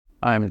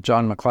I'm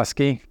John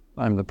McCluskey.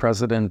 I'm the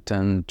President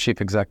and Chief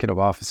Executive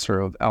Officer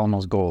of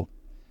Alamos Gold.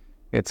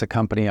 It's a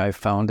company I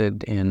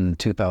founded in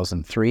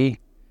 2003.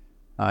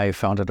 I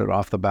founded it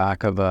off the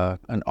back of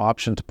an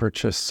option to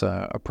purchase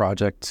a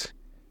project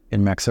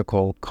in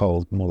Mexico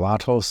called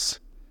Mulatos.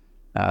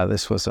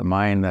 This was a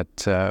mine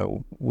that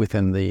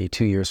within the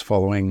 2 years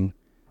following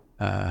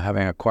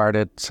having acquired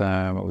it,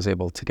 I was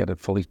able to get it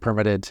fully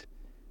permitted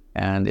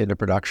and into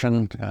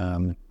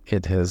production.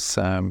 It has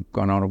gone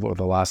on over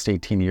the last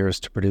 18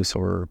 years to produce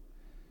over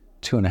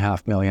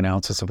 2.5 million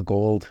ounces of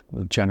gold.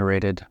 We've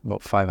generated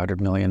about $500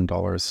 million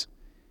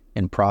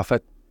in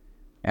profit.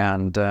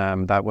 And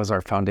that was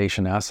our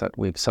foundation asset.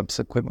 We've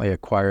subsequently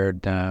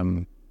acquired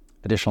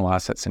additional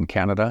assets in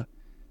Canada.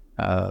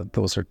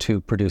 Those are two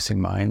producing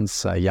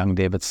mines,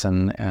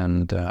 Young-Davidson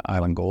and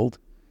Island Gold.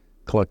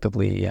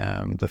 Collectively,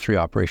 the three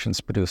operations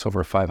produce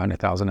over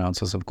 500,000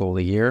 ounces of gold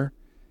a year.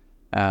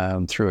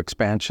 Through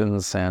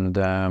expansions and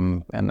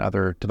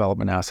other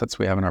development assets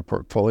we have in our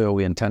portfolio,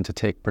 we intend to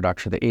take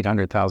production to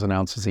 800,000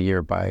 ounces a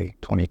year by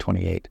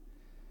 2028.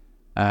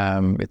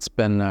 It's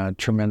been a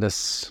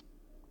tremendous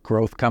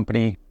growth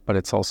company, but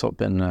it's also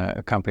been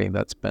a company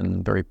that's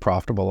been very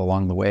profitable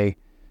along the way.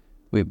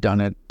 We've done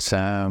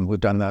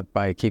that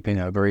by keeping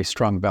a very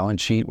strong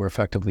balance sheet. We're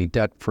effectively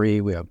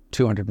debt-free. We have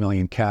 $200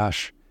 million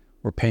cash.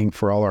 We're paying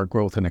for all our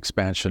growth and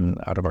expansion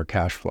out of our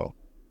cash flow.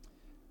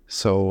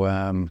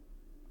 So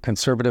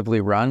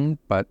conservatively run,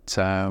 but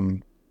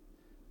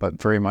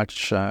very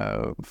much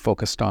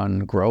focused on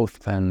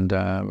growth and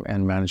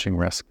managing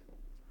risk.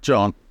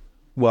 John,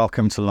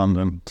 welcome to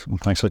London.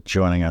 Thanks for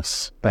joining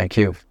us. Thank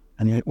you.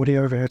 And what are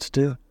you over here to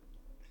do?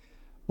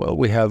 Well,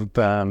 we have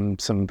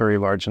some very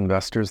large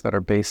investors that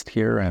are based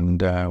here,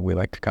 and we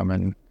like to come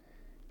in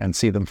and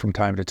see them from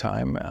time to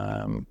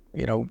time.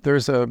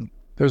 There's a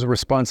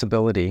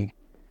responsibility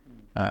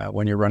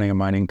when you're running a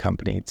mining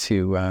company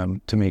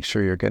to make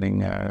sure you're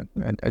getting a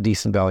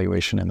decent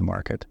valuation in the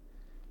market.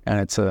 And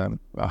it's a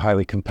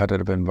highly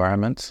competitive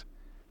environment.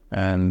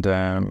 And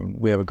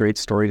we have a great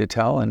story to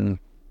tell, and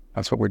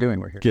that's what we're doing.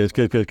 We're here.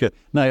 Good.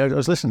 Now, I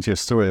was listening to your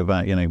story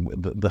about,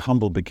 the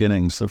humble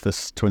beginnings of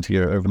this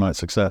 20-year overnight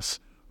success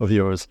of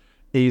yours.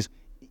 It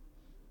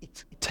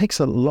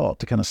takes a lot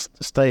to kind of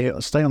stay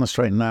on the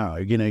straight and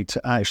narrow,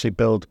 to actually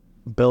build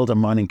a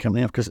mining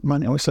company. Because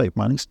I always say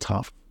mining's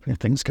tough.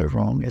 Things go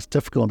wrong. It's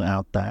difficult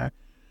out there.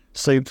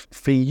 So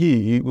for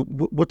you,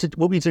 what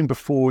were you doing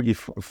before you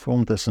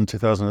formed this in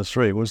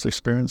 2003? Where does the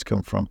experience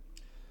come from?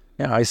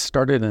 Yeah, I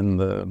started in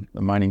the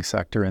mining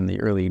sector in the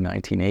early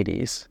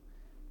 1980s.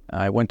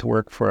 I went to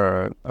work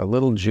for a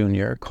little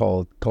junior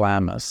called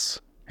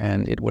Alamos,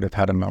 and it would have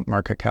had a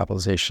market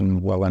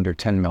capitalization well under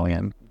 10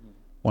 million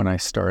when I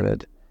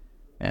started.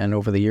 And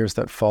over the years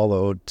that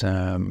followed,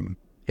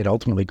 it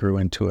ultimately grew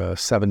into a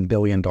 $7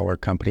 billion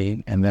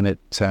company, and then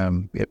it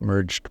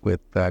merged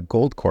with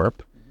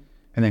Goldcorp,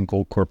 and then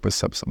Goldcorp was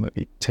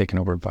subsequently taken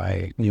over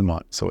by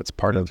Newmont. So it's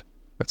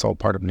all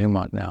part of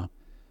Newmont now.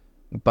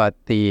 But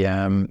the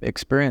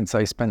experience,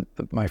 I spent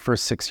my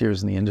first 6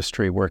 years in the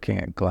industry working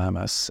at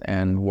Alamos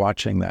and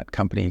watching that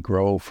company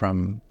grow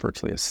from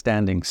virtually a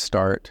standing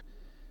start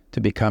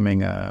to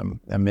becoming a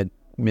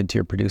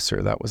mid-tier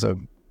producer. That was a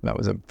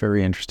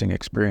very interesting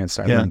experience.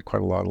 I learned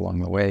quite a lot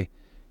along the way.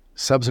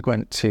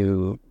 Subsequent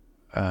to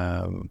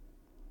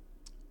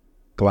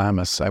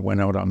Alamos, I went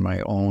out on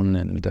my own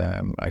and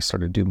I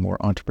started to do more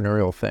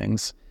entrepreneurial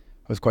things.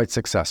 I was quite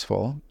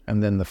successful.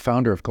 And then the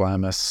founder of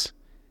Alamos,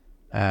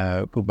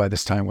 who by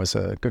this time was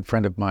a good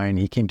friend of mine,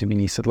 he came to me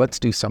and he said, let's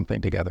do something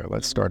together.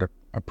 Let's start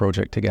a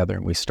project together.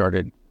 And we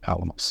started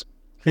Alamos.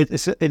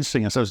 It's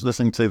interesting. As I was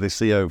listening to the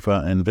CEO of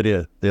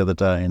NVIDIA the other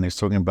day, and he was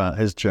talking about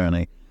his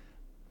journey,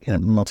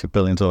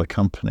 multi-billion-dollar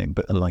company,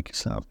 but like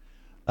yourself.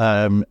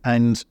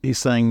 And he's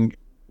saying,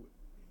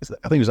 I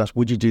think he was asked,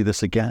 would you do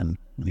this again?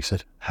 And he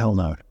said, hell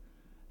no.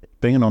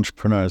 Being an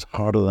entrepreneur is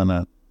harder than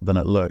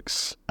it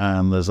looks.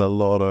 And there's a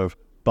lot of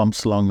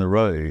bumps along the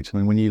road. I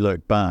mean, when you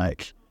look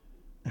back,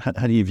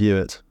 how do you view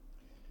it?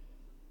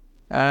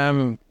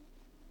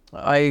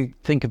 I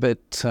think of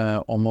it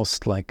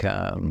almost like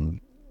a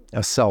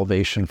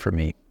salvation for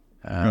me.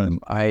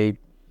 Right.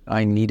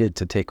 I needed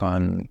to take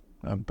on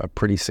a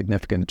pretty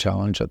significant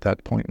challenge at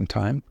that point in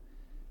time.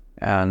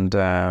 And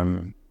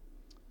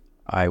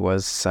I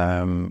was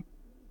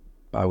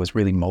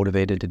really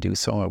motivated to do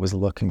so. I was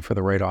looking for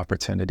the right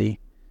opportunity,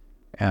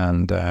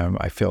 and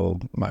I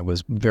feel I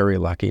was very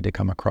lucky to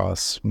come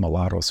across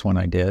Mulatos when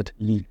I did,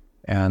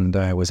 and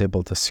I was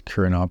able to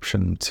secure an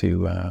option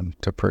to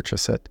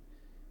purchase it.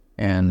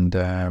 And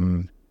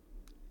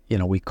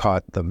we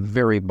caught the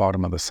very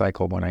bottom of the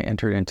cycle when I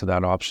entered into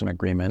that option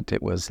agreement.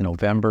 It was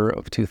November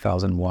of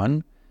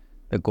 2001.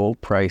 The gold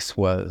price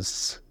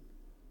was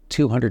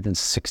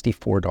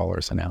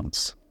 $264 an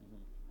ounce.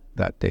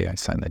 That day I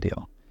signed the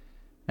deal.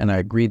 And I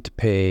agreed to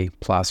pay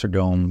Placer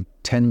Dome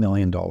 $10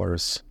 million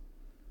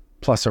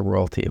plus a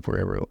royalty if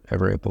we're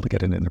ever able to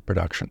get it into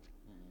production.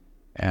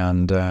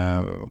 And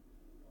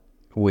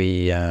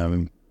we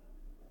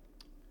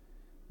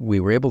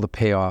were able to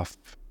pay off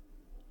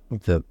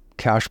the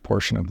cash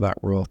portion of that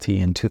royalty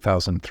in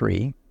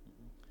 2003.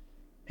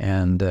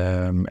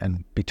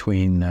 And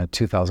between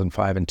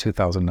 2005 and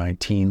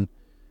 2019,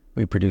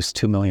 we produced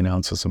 2 million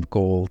ounces of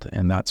gold,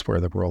 and that's where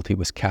the royalty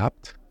was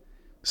capped.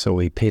 So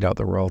we paid out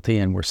the royalty,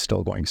 and we're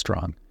still going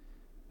strong.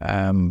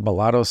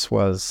 Mulatos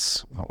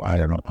was, I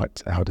don't know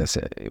how to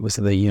say it. It was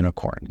the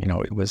unicorn.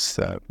 It was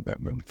a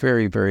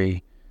very,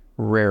 very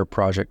rare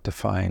project to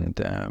find.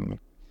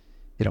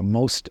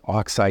 Most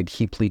oxide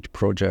heap leach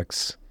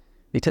projects,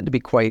 they tend to be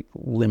quite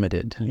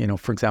limited.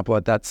 For example,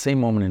 at that same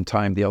moment in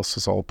time, the El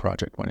Sosol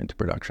project went into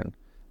production.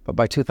 But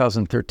by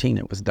 2013,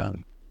 it was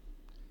done.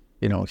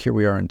 Here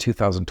we are in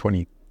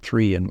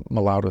 2023, and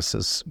Mulatos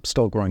is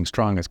still growing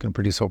strong. It's going to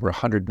produce over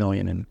 100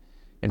 million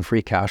in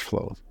free cash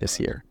flow this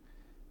year.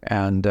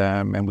 And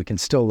we can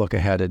still look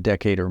ahead a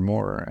decade or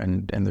more,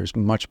 and there's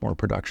much more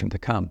production to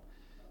come.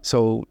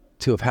 So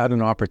to have had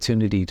an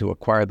opportunity to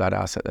acquire that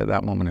asset at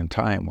that moment in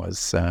time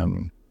was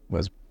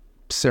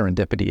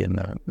serendipity in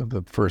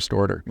the first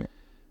order. Yeah.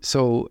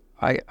 So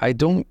I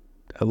don't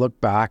look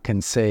back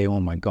and say,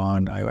 oh my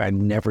God, I'd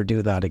never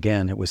do that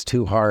again. It was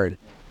too hard.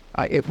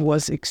 It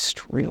was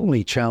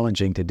extremely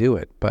challenging to do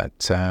it,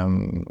 but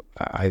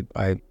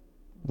I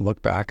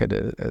look back at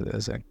it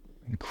as an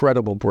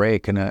incredible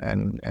break,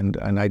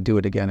 and I do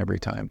it again every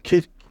time.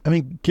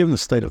 Given the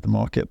state of the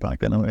market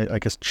back then, I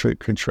guess true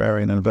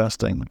contrarian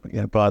investing,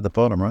 by the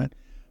bottom, right?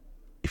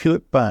 If you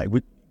look back,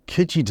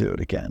 could you do it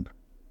again?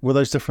 Were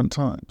those different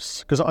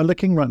times? Because I'm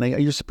looking right now,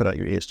 you just put out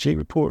your ESG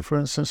report, for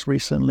instance,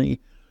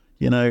 recently,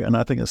 and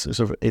I think it's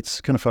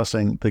kind of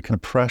fascinating. The kind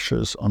of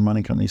pressures on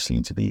mining companies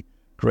seem to be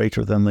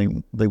greater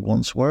than they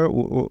once were,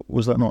 or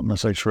was that not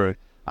necessarily true?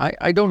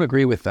 I don't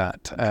agree with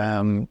that.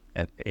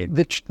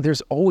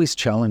 There's always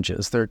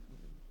challenges.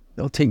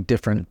 They'll take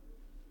different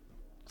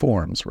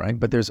forms, right?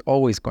 But there's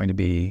always going to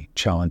be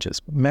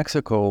challenges.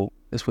 Mexico,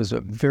 this was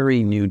a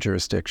very new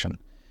jurisdiction.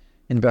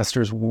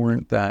 Investors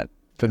weren't that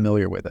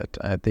familiar with it.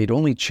 They'd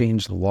only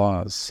changed the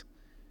laws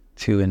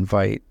to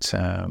invite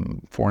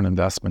foreign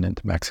investment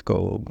into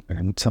Mexico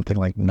in something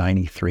like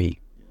 93.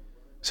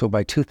 So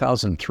by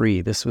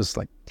 2003, this was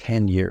like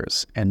 10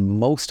 years. And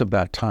most of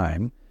that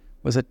time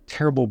was a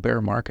terrible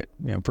bear market.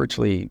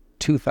 Virtually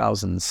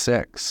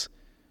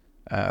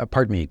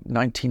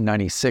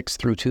 1996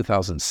 through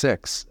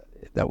 2006,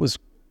 that was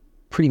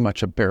pretty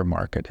much a bear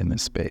market in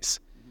this space.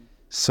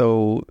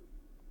 So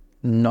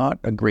not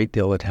a great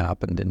deal had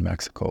happened in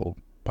Mexico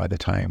by the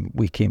time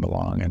we came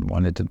along and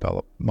wanted to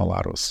develop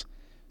Mulatos.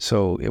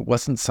 So it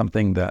wasn't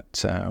something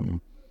that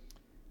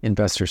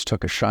investors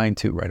took a shine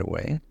to right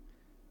away.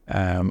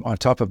 On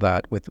top of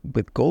that,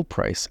 with gold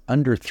price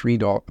under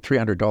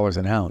 $300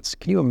 an ounce,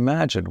 can you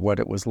imagine what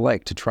it was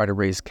like to try to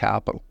raise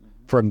capital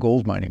for a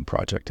gold mining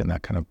project in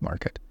that kind of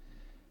market?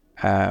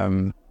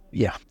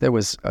 There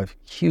was a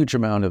huge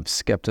amount of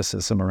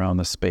skepticism around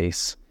the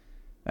space.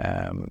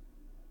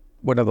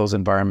 One of those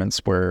environments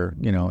where,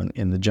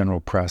 in the general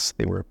press,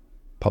 they were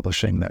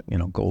publishing that,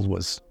 gold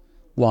was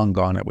long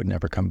gone, it would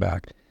never come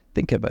back.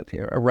 Think of it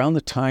here. Around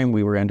the time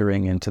we were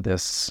entering into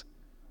this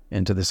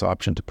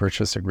option to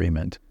purchase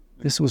agreement,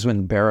 this was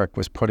when Barrick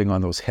was putting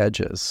on those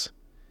hedges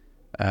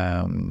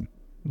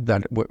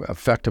that were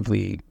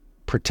effectively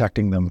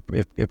protecting them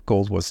if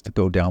gold was to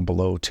go down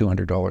below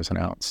 $200 an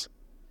ounce.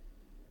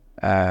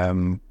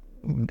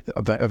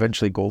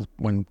 Eventually,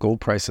 when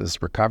gold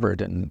prices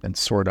recovered and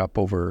soared up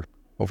over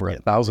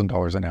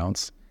 $1,000 an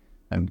ounce,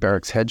 and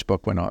Barrick's hedge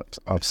book went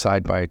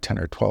offside by 10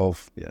 or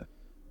 12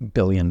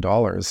 billion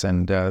dollars,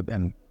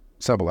 and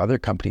several other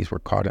companies were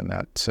caught in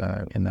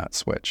that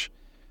switch.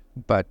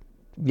 But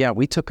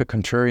we took a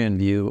contrarian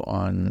view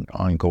on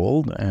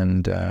gold,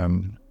 and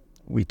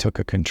we took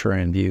a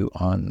contrarian view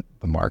on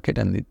the market,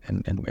 and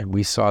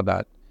we saw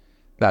that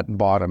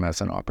bottom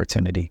as an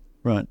opportunity.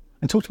 Right.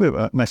 And talk to me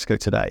about Mexico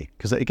today,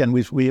 because again,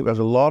 we have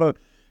a lot of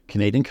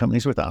Canadian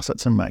companies with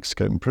assets in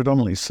Mexico, and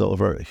predominantly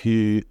silver,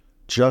 who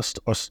just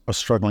are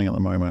struggling at the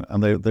moment,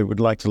 and they would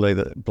like to lay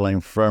the blame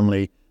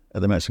firmly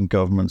at the Mexican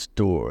government's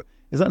door.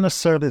 Is that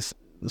necessarily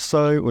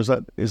so?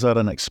 Is that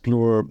an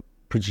explorer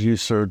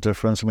producer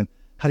difference?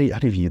 How do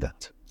you view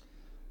that?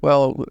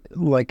 Well,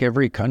 like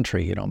every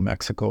country,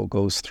 Mexico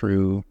goes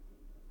through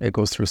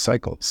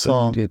cycles.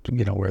 So,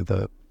 where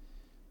the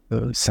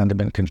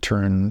sentiment can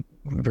turn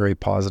very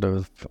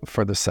positive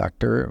for the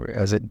sector,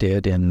 as it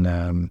did in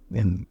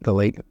the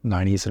late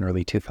 90s and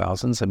early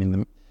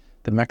 2000s.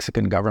 The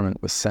Mexican government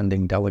was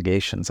sending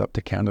delegations up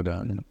to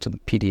Canada to the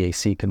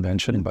PDAC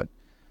convention, but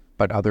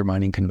other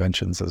mining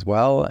conventions as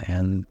well,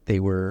 and they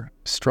were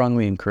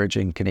strongly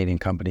encouraging Canadian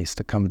companies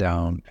to come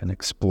down and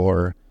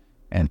explore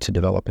and to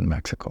develop in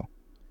Mexico.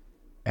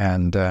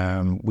 And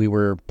we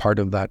were part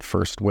of that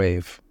first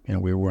wave.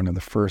 We were one of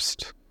the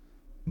first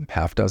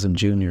half dozen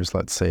juniors,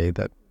 let's say,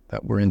 that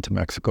were into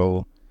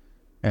Mexico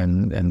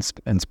and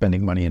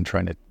spending money and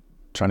trying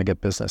to get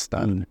business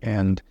done.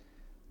 And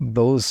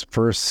those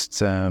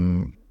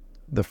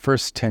the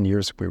first 10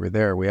 years we were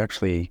there, we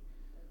actually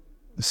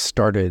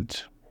started,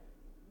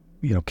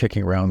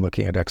 kicking around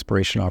looking at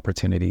exploration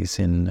opportunities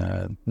in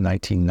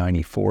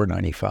 1994,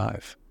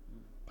 95.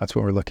 That's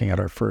when we're looking at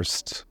our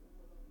first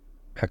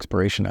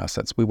exploration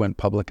assets. We went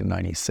public in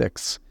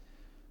 96.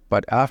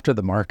 But after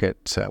the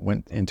market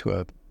went into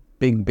a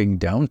big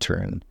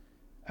downturn,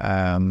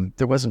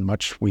 there wasn't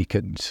much we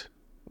could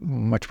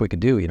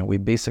do. You know, we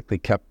basically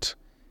kept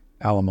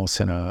Alamos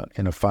in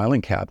a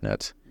filing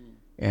cabinet,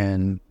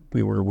 and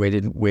we were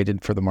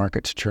waited for the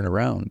market to turn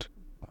around.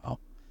 Well,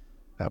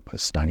 that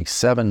was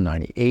 97,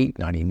 98,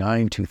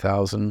 99,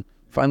 2000.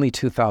 Finally,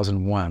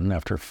 2001,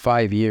 after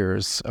 5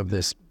 years of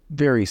this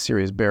very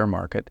serious bear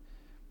market,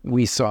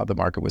 we saw the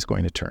market was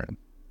going to turn.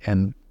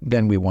 And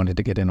then we wanted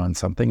to get in on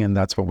something, and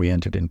that's when we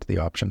entered into the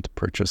option to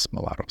purchase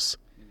Mulatos.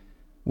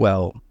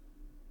 Well,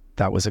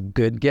 that was a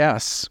good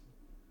guess,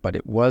 but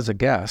it was a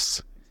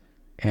guess.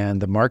 And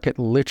the market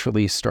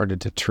literally started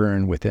to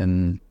turn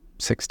within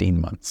 16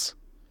 months.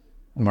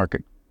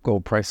 Market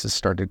gold prices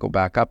started to go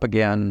back up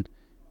again,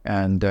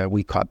 and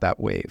we caught that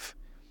wave.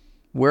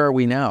 Where are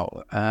we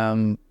now?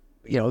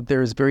 You know,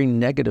 there's very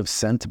negative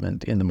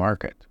sentiment in the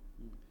market.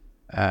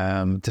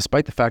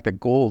 Despite the fact that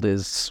gold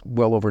is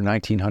well over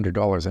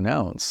 $1,900 an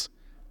ounce,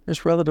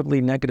 there's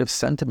relatively negative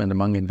sentiment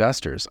among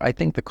investors. I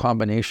think the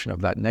combination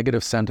of that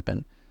negative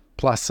sentiment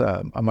plus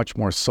a much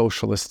more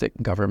socialistic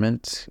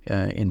government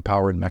in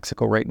power in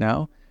Mexico right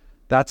now,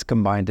 that's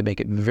combined to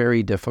make it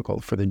very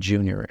difficult for the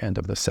junior end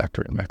of the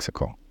sector in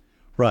Mexico.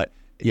 Right.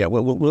 Yeah,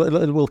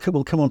 we'll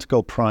come on to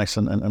gold price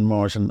and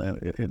margin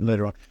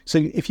later on. So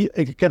if you,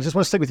 again, I just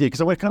want to stick with you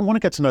because I want to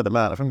get to know the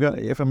man.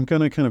 If I'm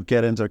going to kind of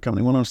get into a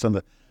company, I want to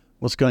understand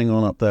what's going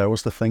on up there,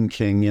 what's the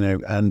thinking,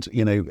 and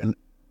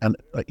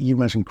you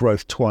mentioned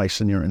growth twice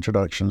in your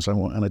introduction,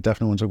 and I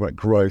definitely want to talk about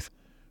growth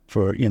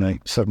for,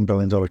 $7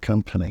 billion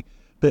company.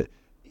 But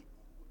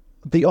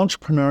the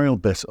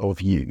entrepreneurial bit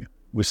of you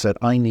was said,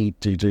 I need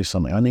to do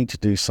something. I need to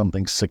do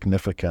something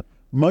significant.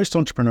 Most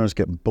entrepreneurs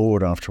get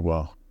bored after a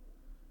while.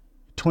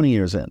 20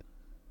 years in,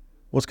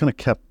 what's kind of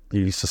kept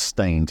you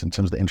sustained in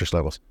terms of the interest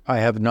levels? I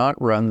have not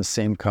run the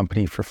same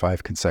company for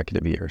 5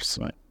 consecutive years.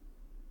 Right.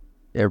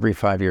 Every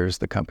 5 years,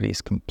 the company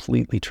is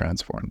completely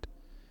transformed.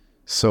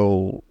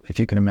 So if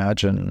you can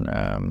imagine,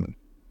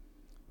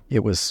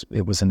 it was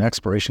an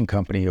exploration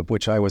company of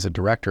which I was a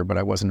director, but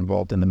I wasn't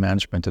involved in the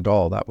management at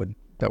all. That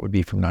would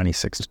be from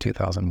 96 to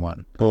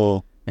 2001.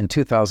 Oh. In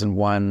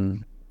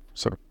 2001,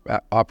 sort of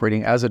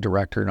operating as a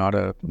director, not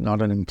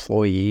an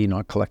employee,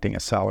 not collecting a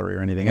salary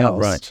or anything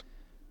else. Right.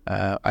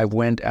 I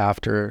went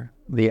after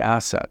the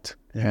asset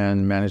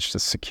and managed to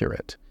secure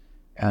it.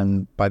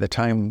 And by the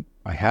time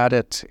I had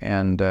it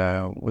and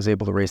was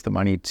able to raise the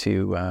money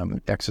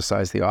to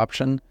exercise the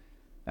option,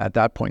 at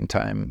that point in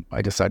time,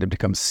 I decided to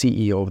become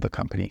CEO of the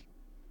company.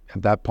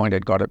 At that point,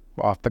 I'd got it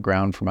off the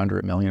ground from under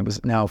 $1 million. It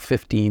was now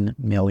 15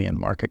 million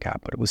market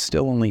cap, but it was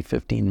still only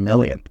 15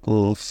 million.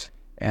 Oof.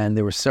 And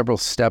there were several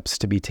steps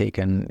to be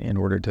taken in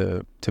order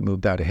to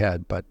move that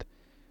ahead. But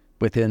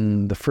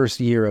within the first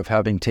year of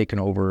having taken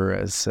over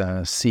as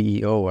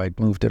CEO, I'd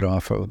moved it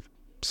off of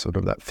sort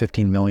of that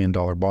 $15 million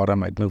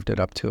bottom. I'd moved it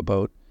up to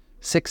about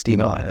 60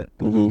 million.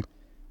 Mm-hmm.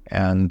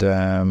 And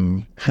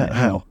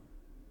how?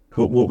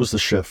 What was the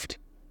shift?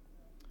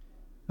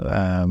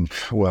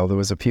 Well, there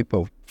was a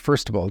people.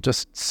 First of all,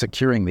 just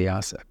securing the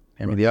asset.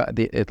 I mean,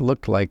 it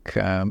looked like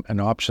an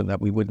option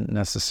that we wouldn't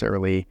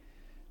necessarily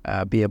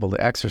be able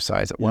to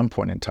exercise at one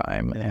point in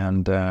time.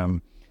 And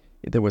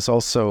there was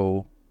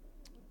also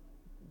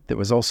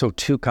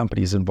 2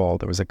 companies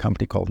involved. There was a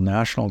company called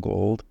National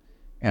Gold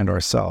and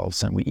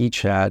ourselves, and we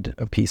each had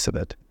a piece of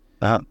it.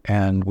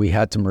 And we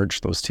had to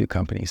merge those 2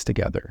 companies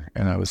together,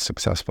 and I was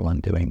successful in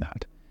doing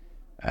that.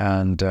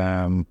 And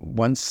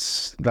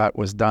once that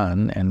was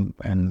done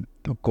and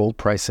the gold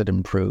price had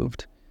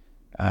improved,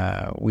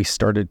 we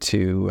started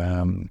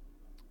to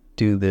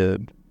do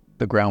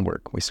the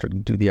groundwork. We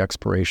started to do the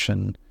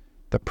exploration,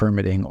 the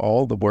permitting,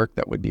 all the work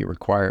that would be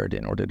required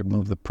in order to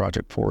move the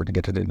project forward and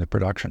get it into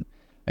production.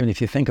 I mean,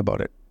 if you think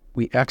about it,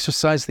 we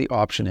exercised the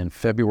option in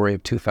February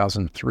of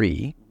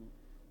 2003.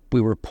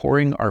 We were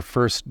pouring our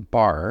first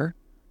bar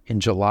in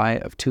July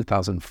of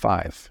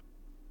 2005.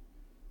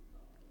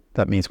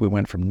 That means we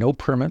went from no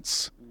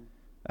permits,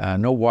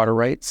 no water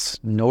rights,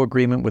 no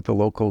agreement with the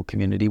local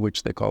community,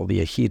 which they call the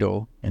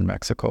Ejido in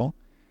Mexico.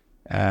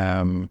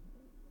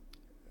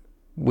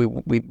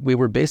 We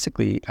were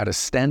basically at a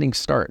standing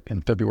start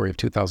in February of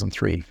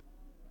 2003.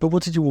 But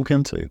what did you walk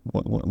into?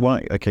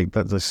 Why? Okay,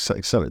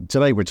 so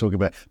today we're talking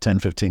about 10,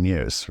 15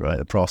 years, right,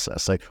 the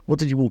process. So what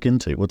did you walk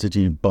into? What did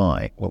you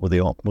buy? What was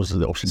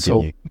the option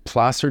So you?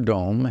 Placer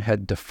Dome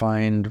had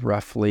defined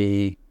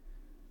roughly,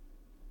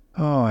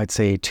 I'd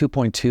say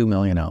 2.2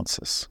 million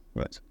ounces.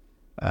 Right.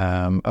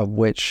 Of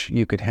which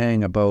you could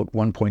hang about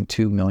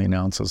 1.2 million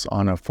ounces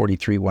on a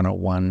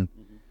 43-101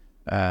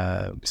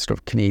 sort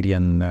of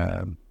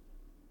Canadian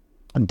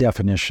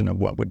definition of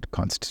what would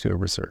constitute a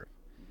reserve.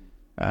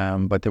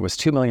 But there was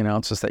 2 million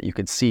ounces that you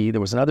could see.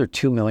 There was another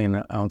 2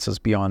 million ounces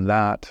beyond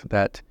that,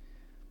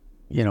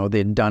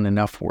 they'd done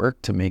enough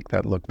work to make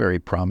that look very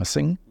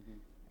promising.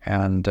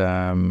 And,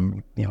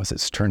 as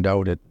it's turned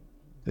out,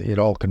 it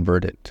all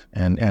converted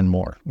and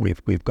more.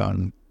 We've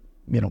gone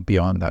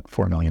beyond that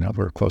 4 million.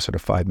 We're closer to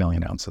 5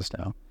 million ounces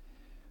now.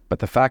 But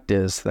the fact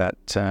is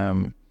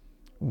that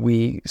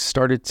we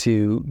started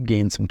to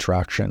gain some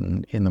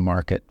traction in the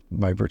market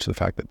by virtue of the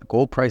fact that the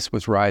gold price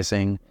was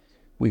rising.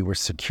 We were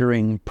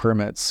securing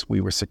permits.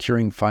 We were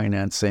securing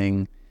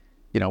financing.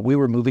 We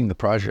were moving the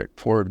project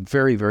forward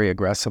very, very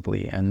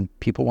aggressively, and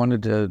people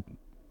wanted to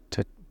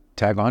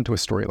tag on to a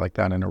story like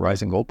that in a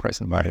rising gold price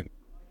environment.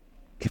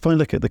 If I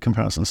look at the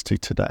comparisons to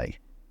today,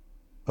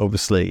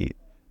 obviously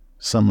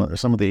some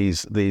of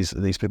these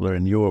people are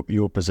in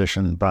your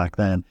position back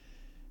then.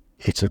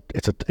 It's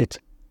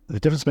the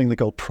difference between the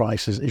gold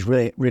price is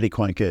really, really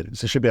quite good.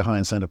 So it should be a high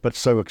incentive, but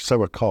so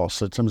are costs.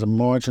 So in terms of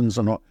margins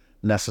are not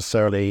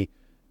necessarily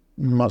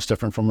much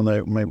different from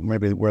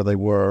maybe where they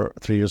were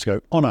 3 years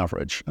ago on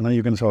average. I know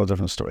you're going to tell a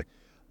different story.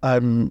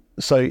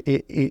 So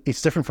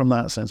it's different from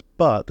that sense,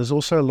 but there's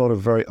also a lot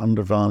of very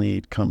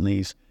undervalued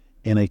companies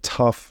in a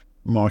tough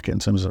market in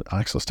terms of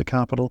access to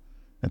capital,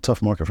 a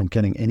tough market from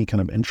getting any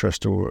kind of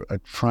interest or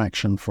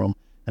attraction from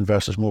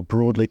investors more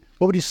broadly.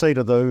 What would you say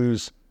to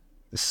those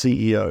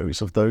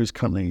CEOs of those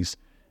companies?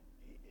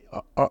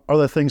 Are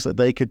there things that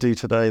they could do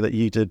today that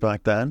you did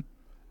back then?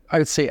 I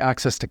would say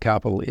access to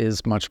capital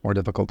is much more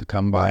difficult to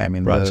come by. I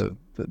mean,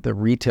 the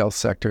retail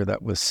sector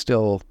that was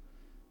still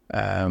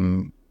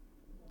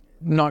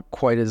not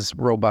quite as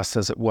robust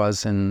as it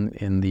was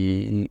in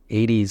the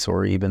 80s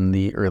or even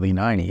the early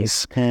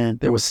 90s.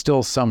 There was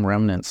still some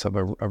remnants of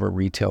a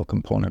retail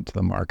component to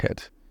the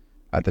market.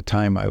 At the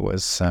time, I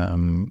was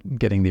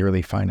getting the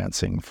early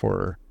financing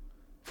for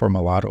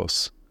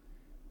Mulatos.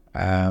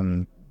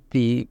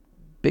 The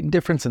big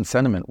difference in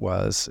sentiment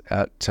was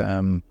at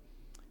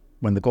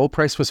when the gold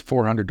price was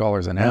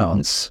 $400 an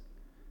ounce,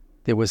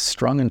 there was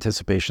strong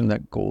anticipation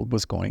that gold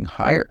was going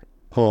higher.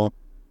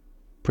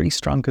 Pretty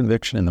strong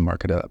conviction in the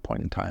market at that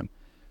point in time.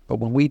 But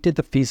when we did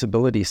the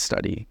feasibility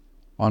study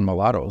on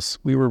Mulatos,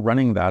 we were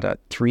running that at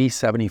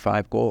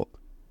 $375 gold.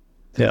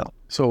 Yeah.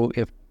 So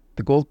if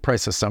the gold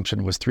price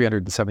assumption was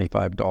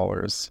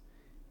 $375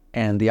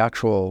 and the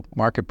actual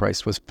market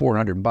price was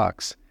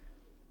 $400,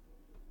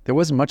 there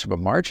wasn't much of a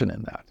margin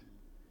in that.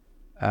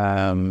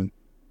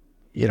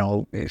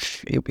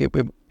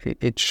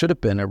 It should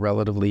have been a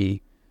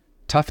relatively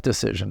tough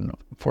decision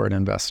for an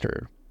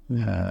investor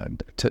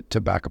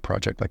to back a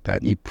project like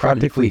that. You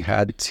practically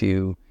had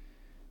to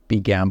be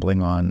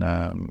gambling on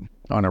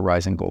a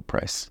rising gold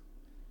price,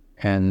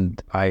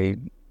 and I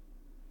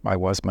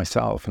was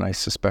myself, and I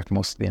suspect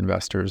most of the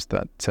investors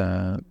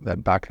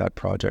that backed that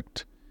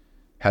project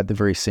had the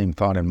very same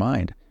thought in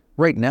mind.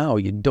 Right now,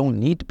 you don't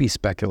need to be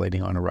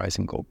speculating on a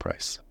rising gold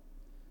price.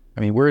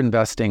 I mean, we're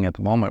investing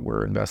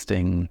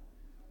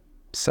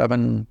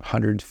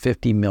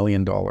 $750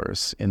 million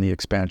in the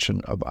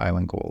expansion of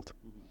Island Gold.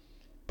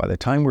 By the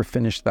time we're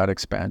finished that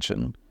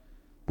expansion,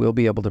 we'll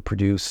be able to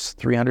produce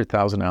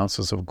 300,000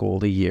 ounces of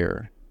gold a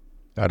year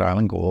at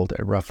Island Gold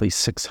at roughly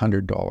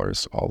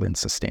 $600 all-in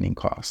sustaining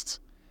costs.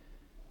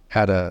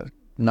 At a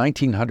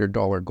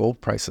 $1,900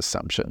 gold price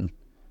assumption,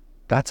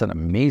 that's an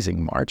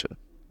amazing margin.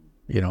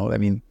 I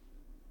mean,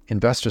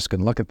 investors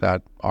can look at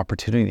that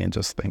opportunity and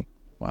just think,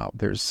 wow,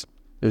 there's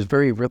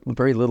very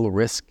little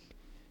risk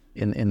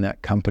in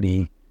that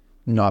company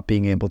not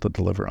being able to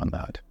deliver on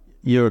that.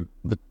 You're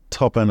the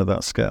top end of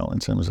that scale in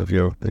terms of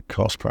the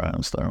cost per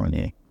ounce there, aren't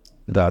you?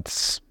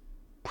 That's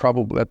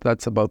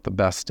about the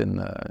best in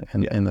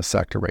the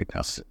sector right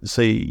now.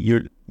 So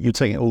you're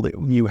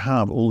taking you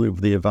have all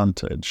of the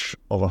advantage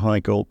of a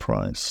high gold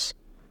price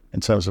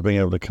in terms of being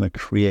able to kind of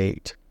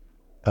create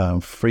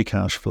free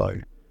cash flow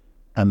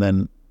and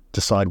then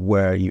decide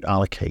where you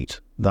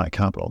allocate that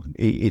capital.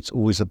 It's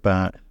always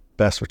about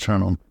best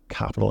return on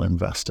capital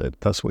invested.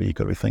 That's what you've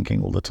got to be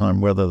thinking all the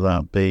time, whether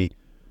that be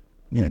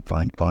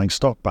buying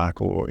stock back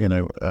or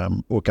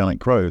organic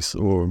growth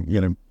or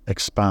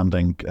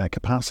expanding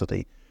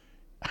capacity.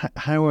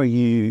 How are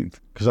you?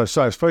 Because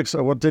I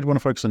did want to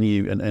focus on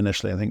you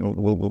initially. I think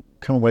we'll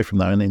come away from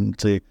that and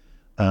into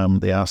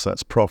the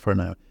assets proper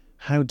now.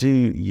 How do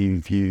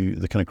you view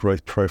the kind of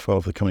growth profile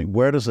of the company?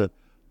 Where does it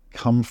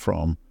come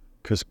from?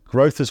 Because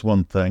growth is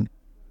one thing,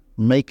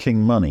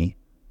 making money,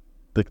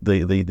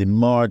 the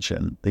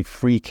margin, the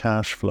free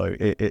cash flow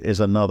is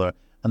another,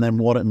 and then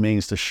what it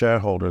means to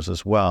shareholders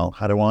as well.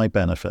 How do I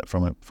benefit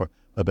from it for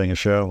being a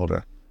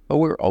shareholder? Well,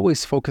 we're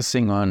always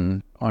focusing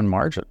on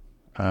margin.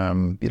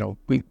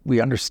 We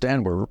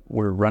understand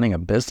we're running a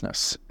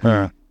business,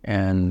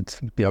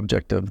 and the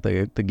objective of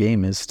the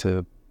game is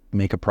to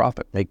make a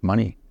profit, make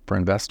money for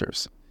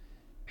investors,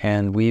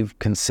 and we've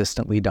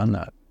consistently done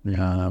that.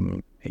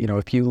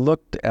 If you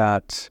looked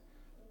at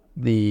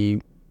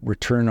the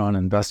return on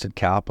invested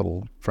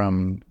capital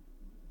from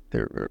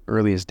the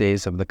earliest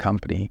days of the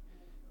company,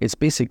 it's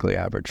basically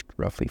averaged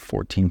roughly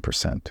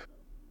 14%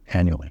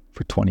 annually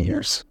for 20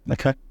 years.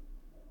 Okay.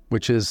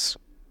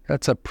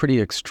 That's a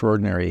pretty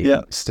extraordinary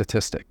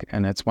statistic,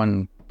 and it's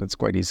one that's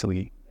quite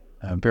easily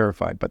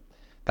verified. But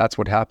that's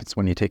what happens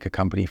when you take a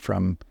company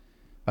from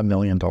 $1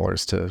 million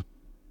to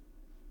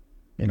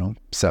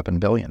 $7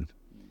 billion.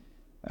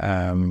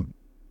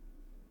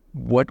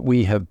 what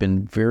we have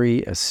been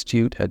very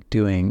astute at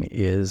doing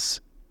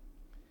is,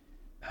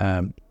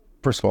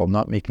 first of all,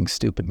 not making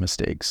stupid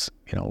mistakes.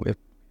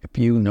 If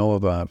you know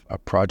of a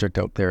project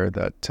out there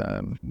that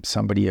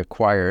somebody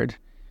acquired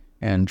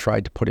and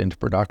tried to put into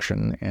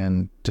production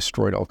and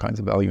destroyed all kinds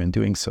of value in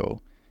doing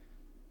so,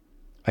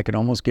 I can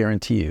almost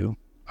guarantee you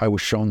I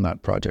was shown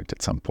that project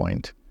at some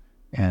point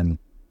and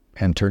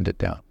turned it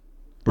down.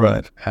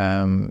 Right.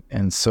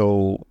 And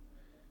so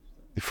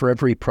for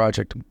every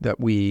project that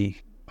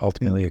we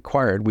ultimately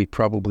acquired, we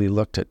probably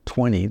looked at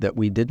 20 that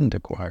we didn't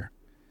acquire.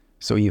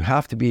 So you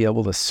have to be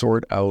able to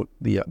sort out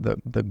the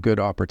good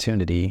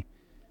opportunity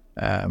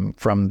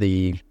from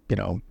the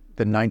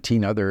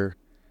 19 other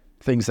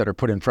things that are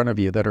put in front of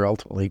you that are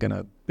ultimately going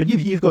to. But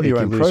you've got your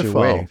own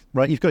profile, way.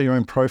 right? You've got your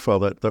own profile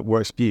that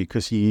works for you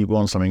because you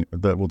want something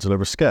that will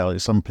deliver scale.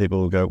 Some people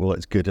will go, well,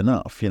 it's good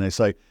enough,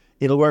 So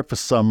it'll work for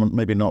some,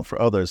 maybe not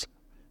for others,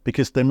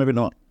 because they're maybe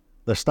not,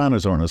 their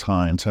standards aren't as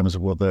high in terms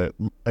of what their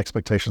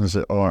expectations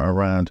are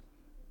around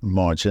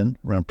margin,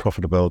 around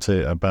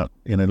profitability, about,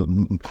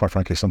 quite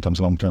frankly,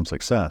 sometimes long-term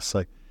success.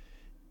 So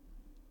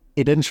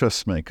it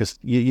interests me because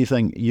you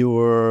think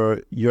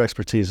your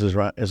expertise is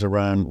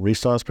around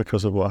restarts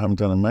because of what happened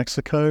down in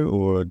Mexico,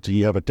 or do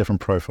you have a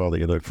different profile that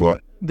you look for?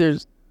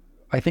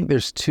 I think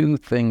there's two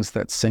things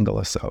that single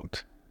us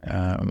out.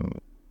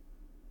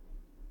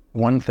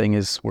 One thing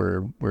is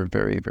we're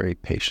very, very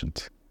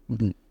patient.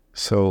 Mm-hmm.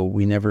 So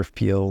we never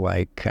feel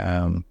like, we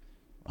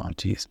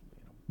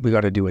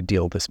got to do a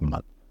deal this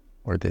month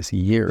or this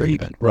year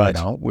even. Right.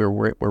 We're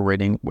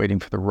waiting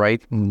for the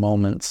right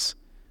moments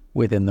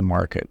within the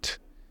market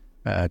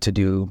to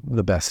do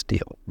the best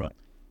deal. Right.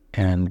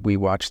 And we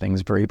watch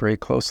things very, very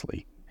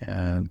closely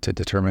to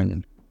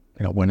determine,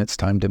 when it's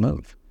time to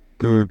move.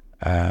 Good.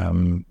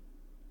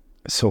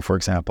 So, for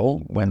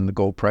example, when the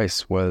gold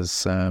price was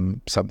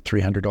sub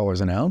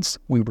 $300 an ounce,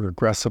 we were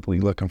aggressively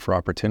looking for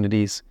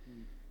opportunities.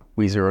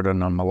 We zeroed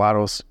in on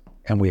Mulatos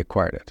and we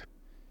acquired it.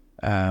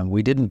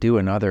 We didn't do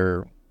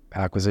another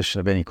acquisition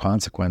of any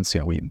consequence.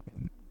 We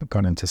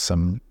got into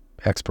some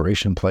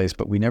exploration plays,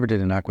 but we never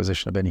did an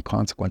acquisition of any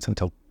consequence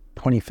until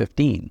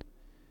 2015,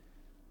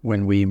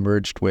 when we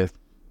merged with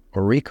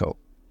Orico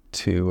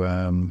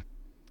to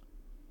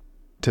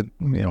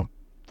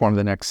form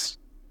the next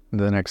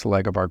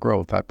leg of our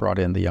growth. That brought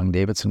in the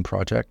Young-Davidson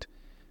project.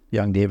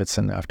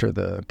 Young-Davidson, after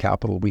the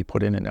capital we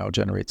put in, it now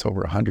generates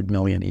over $100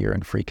 million a year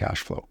in free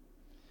cash flow.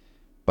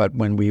 But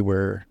when we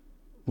were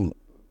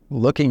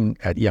looking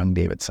at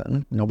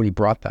Young-Davidson, nobody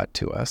brought that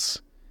to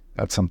us.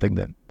 That's something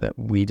that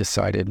we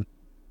decided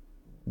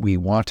we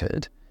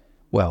wanted.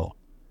 Well,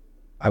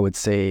 I would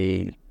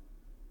say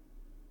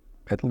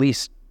at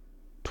least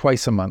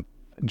twice a month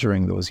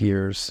during those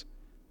years,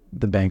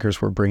 the bankers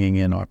were bringing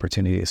in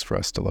opportunities for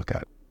us to look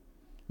at.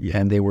 Yeah.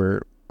 And they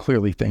were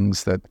clearly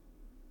things that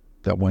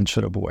one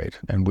should avoid,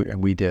 and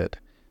we did.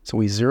 So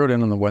we zeroed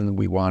in on the one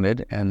we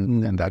wanted,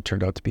 and that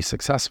turned out to be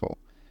successful.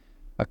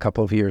 A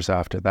couple of years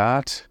after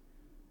that,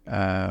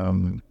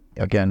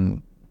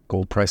 again,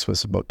 gold price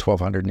was about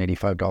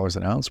 $1,285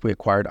 an ounce. We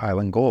acquired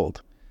Island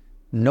Gold.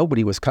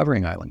 Nobody was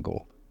covering Island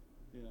Gold.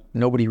 Yeah.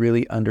 Nobody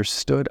really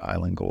understood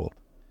Island Gold,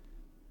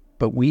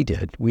 but we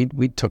did. We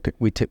took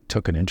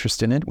an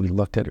interest in it. We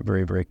looked at it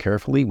very, very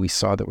carefully. We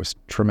saw there was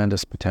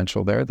tremendous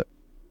potential there. That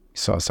we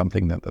saw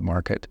something that the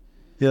market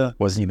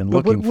wasn't even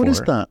looking for. What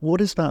is that?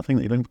 What is that thing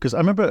that you're doing? Because I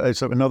remember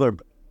another,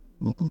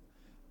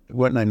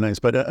 won't name names,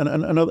 but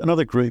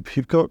another group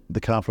who've got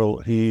the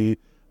capital. I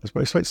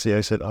spoke to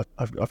CEO, said,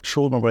 I've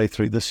trawled my way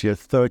through this year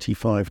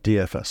 35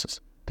 DFSs,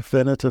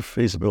 definitive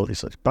feasibility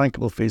studies,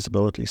 bankable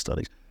feasibility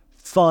studies.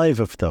 5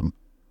 of them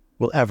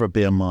will ever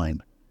be a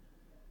mine.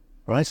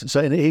 Right?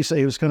 So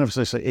he was kind of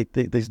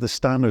the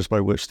standards by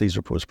which these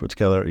reports put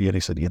together. He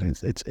said,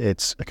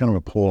 it's kind of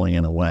appalling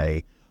in a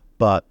way,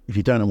 but if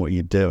you don't know what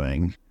you're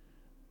doing,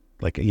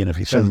 like if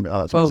you said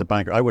as a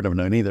banker, I wouldn't have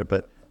known either.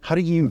 But how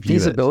do you view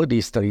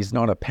feasibility study is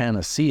not a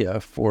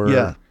panacea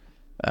for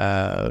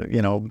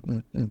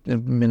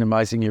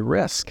minimizing your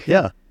risk.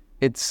 Yeah,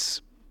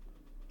 it's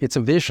a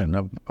vision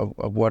of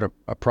what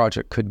a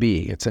project could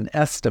be. It's an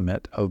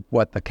estimate of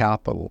what the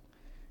capital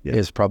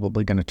is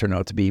probably going to turn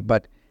out to be,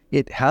 but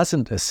it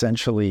hasn't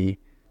essentially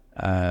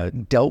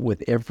dealt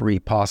with every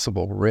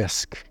possible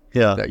risk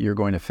that you're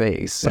going to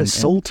face. But it's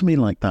sold to me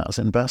like that as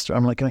an investor.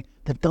 I'm like,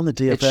 they've done the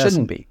DFS. It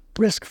shouldn't be.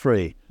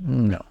 Risk-free.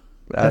 No.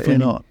 Definitely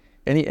not.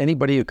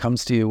 Anybody who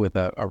comes to you with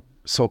a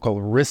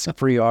so-called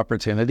risk-free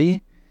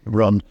opportunity,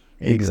 run.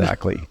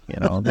 Exactly.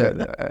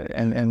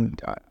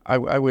 And I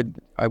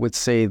would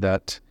say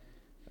that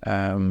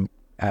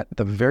at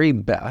the very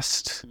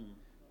best,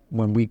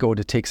 when we go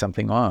to take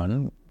something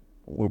on,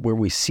 where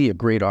we see a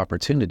great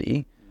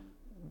opportunity,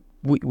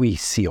 we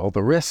see all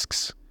the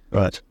risks.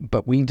 Right.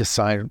 But we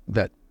decide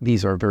that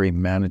these are very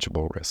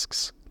manageable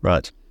risks.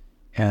 Right.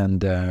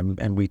 And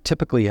we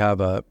typically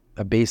have a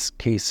base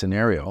case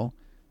scenario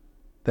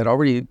that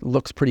already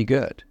looks pretty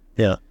good.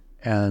 Yeah.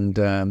 And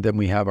then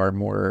we have our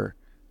more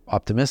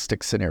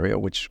optimistic scenario,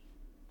 which,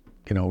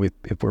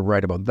 if we're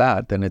right about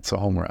that, then it's a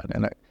home run.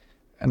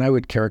 And and I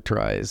would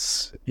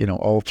characterize,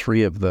 all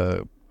three of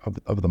the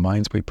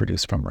mines we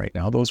produce from right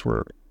now, those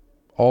were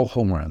all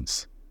home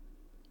runs.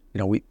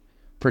 We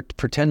for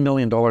 $10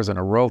 million in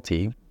a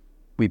royalty,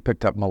 we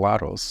picked up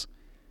Mulattoes.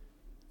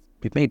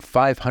 We've made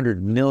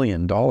 $500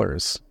 million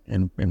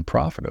in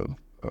profit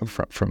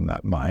from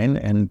that mine,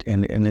 and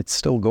it's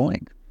still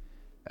going.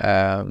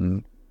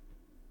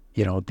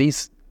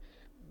 These,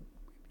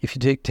 if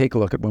you take a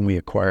look at when we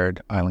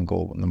acquired Island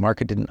Gold, when the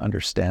market didn't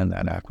understand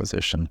that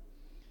acquisition,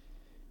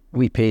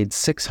 we paid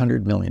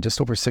 $600 million,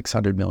 just over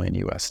 $600 million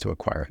US to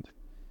acquire it.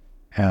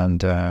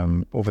 And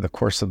over the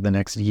course of the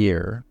next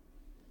year,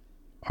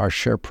 our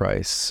share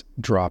price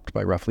dropped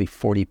by roughly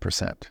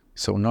 40%.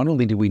 So not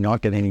only did we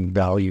not get any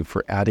value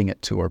for adding it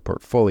to our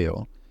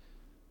portfolio,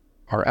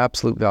 our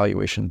absolute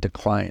valuation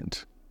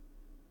declined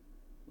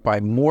by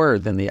more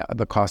than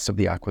the cost of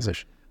the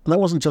acquisition. And that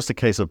wasn't just a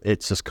case of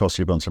it just cost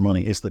you a bunch of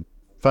money. It's the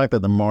fact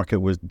that the market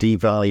was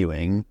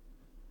devaluing.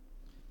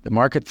 The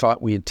market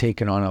thought we had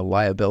taken on a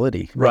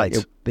liability. Right.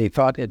 They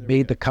thought it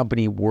made the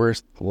company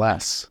worth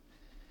less.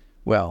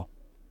 Well,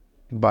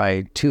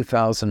 by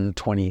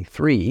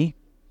 2023,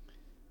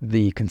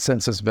 the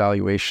consensus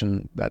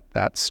valuation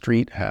that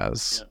street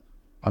has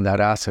on that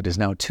asset is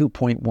now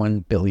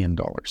 $2.1 billion.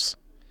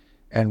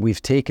 And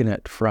we've taken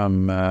it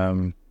from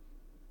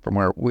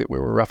where we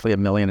were roughly 1.5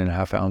 million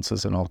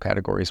ounces in all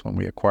categories when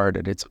we acquired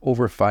it. It's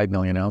over 5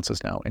 million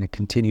ounces now, and it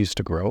continues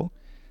to grow.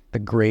 The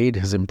grade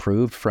has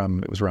improved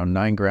it was around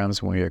 9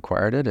 grams when we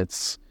acquired it.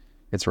 It's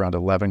around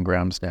 11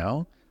 grams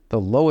now. The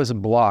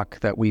lowest block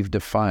that we've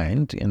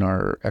defined in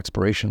our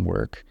exploration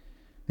work,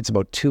 it's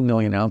about 2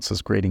 million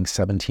ounces grading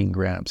 17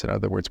 grams. In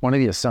other words, one of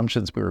the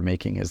assumptions we were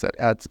making is that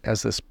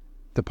as this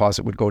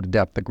deposit would go to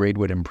depth, the grade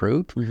would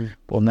improve. Mm-hmm.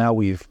 Well, now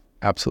we've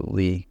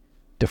absolutely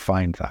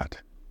defined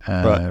that.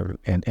 Right.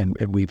 And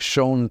we've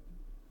shown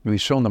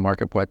the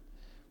market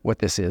what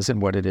this is, and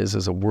what it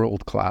is a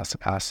world-class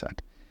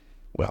asset.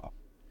 Well,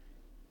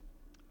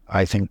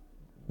 I think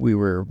we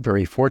were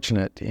very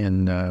fortunate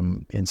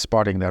in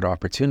spotting that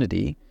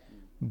opportunity,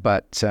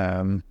 but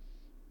to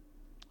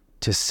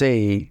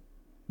say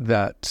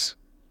that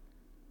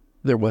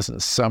there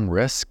wasn't some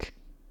risk,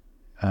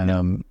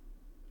 that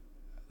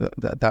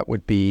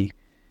would be,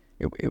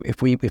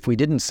 if we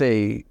didn't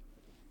say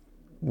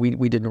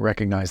we didn't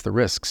recognize the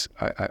risks,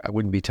 I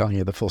wouldn't be telling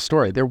you the full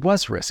story. There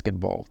was risk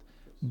involved,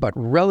 but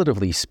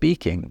relatively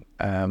speaking,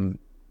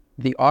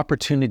 the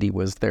opportunity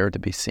was there to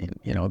be seen.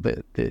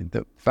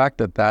 The fact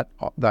that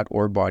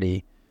ore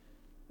body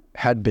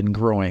had been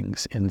growing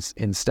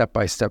in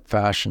step-by-step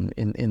fashion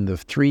in the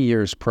 3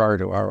 years prior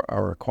to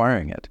our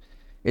acquiring it.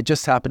 It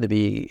just happened to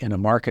be in a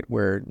market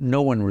where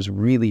no one was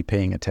really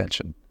paying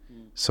attention.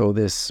 So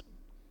this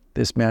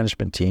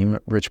management team,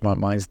 Richmont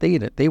Mines,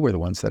 they were the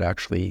ones that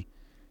actually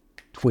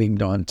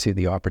twigged onto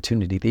the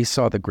opportunity. They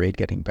saw the grade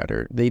getting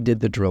better. They did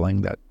the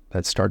drilling that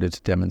started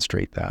to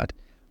demonstrate that.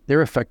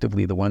 They're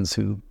effectively the ones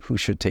who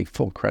should take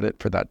full credit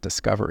for that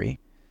discovery.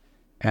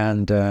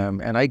 And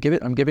I'm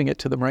giving it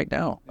to them right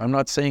now. I'm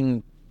not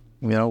saying,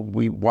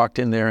 we walked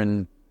in there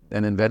and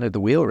invented the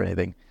wheel or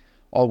anything.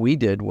 All we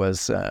did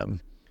was,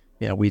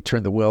 we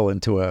turned the wheel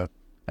into a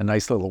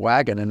nice little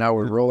wagon, and now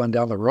we're rolling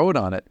down the road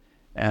on it.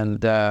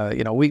 And,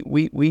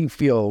 we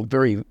feel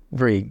very,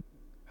 very,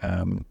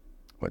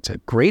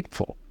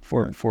 grateful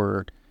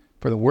for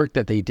the work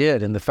that they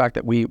did and the fact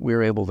that we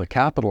were able to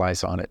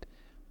capitalize on it.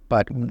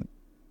 But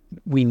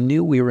we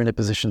knew we were in a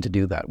position to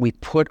do that. We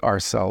put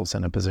ourselves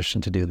in a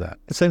position to do that.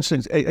 It's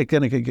interesting.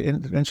 Again,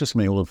 it interests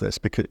me, all of this,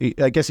 because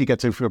I guess you get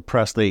to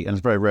press and it's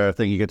a very rare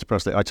thing, you get to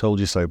press the I told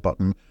you so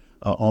button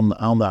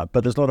on that.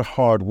 But there's a lot of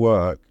hard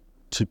work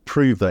to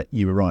prove that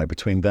you were right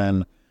between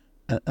then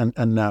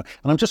and now.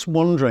 And I'm just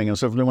wondering, and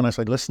so when I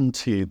say listen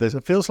to you,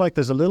 it feels like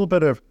there's a little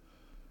bit of,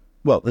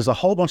 there's a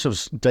whole bunch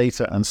of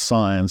data and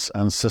science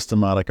and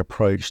systematic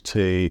approach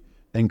to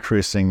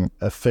increasing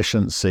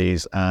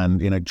efficiencies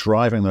and,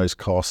 driving those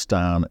costs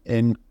down,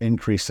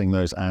 increasing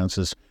those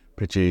ounces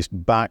produced,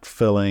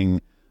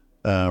 backfilling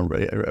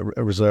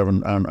reserve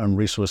and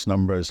resource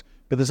numbers.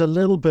 But there's a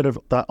little bit of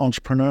that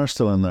entrepreneur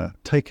still in there,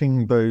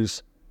 taking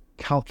those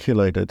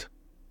calculated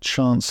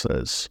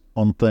chances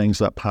on things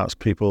that perhaps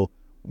people,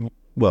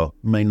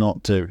 may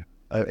not do.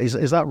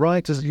 Is that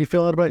right? Do you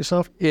feel that about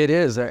yourself? It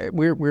is.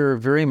 We're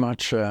very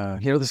much,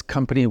 this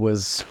company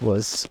was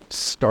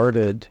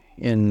started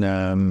in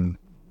the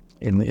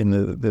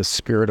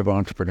spirit of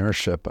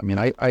entrepreneurship. I mean,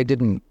 I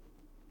didn't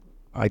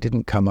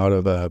come out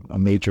of a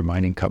major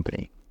mining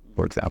company,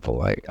 for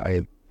example.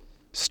 I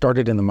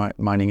started in the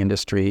mining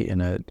industry in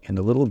a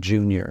little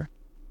junior.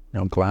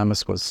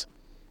 Alamos was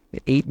an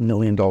 $8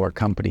 million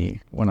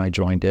company when I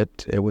joined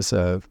it. It was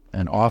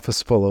an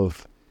office full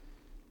of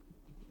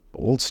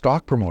old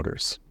stock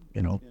promoters,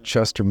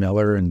 Chester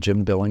Miller and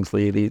Jim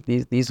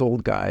Billingsley. These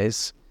old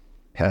guys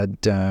had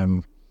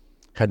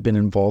been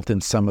involved in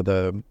some of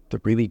the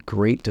really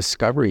great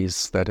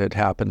discoveries that had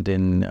happened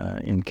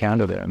in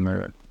Canada in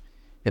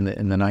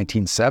the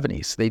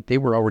 1970s. They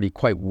were already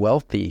quite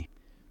wealthy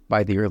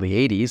by the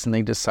early 80s, and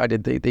they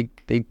decided they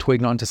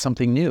twigged onto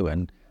something new.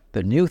 And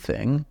the new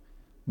thing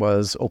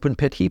was open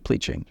pit heap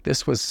leaching.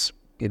 This was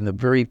in the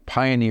very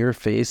pioneer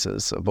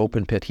phases of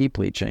open pit heap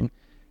leaching.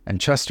 And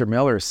Chester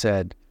Miller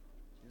said,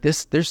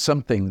 there's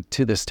something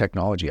to this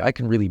technology. I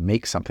can really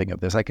make something of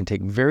this. I can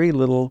take very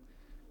little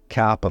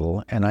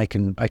capital and I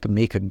can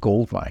make a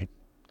gold mine.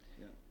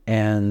 Yeah.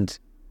 And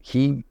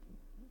he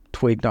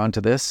twigged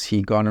onto this.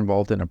 He got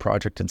involved in a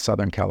project in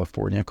Southern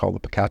California called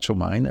the Picacho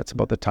Mine. That's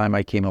about the time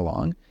I came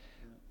along.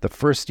 The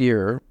first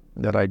year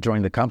that I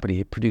joined the company,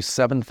 he produced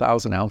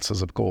 7,000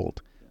 ounces of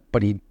gold,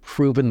 but he'd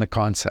proven the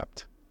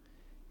concept.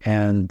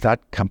 And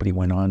that company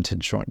went on to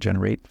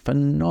generate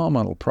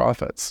phenomenal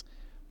profits.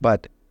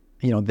 But,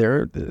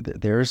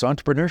 there's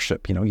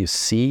entrepreneurship. You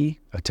see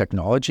a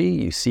technology,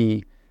 you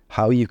see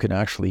how you can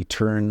actually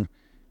turn,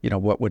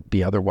 what would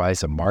be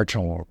otherwise a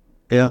marginal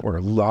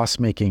or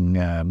loss-making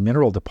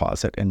mineral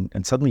deposit, and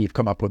suddenly you've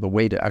come up with a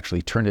way to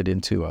actually turn it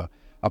into a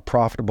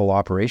profitable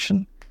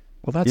operation.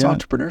 Well, that's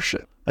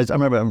entrepreneurship. I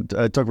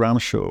remember Doug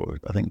Ramshaw,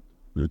 I think,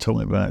 told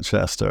me about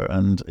Chester,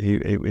 and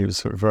he was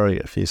sort of very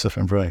effusive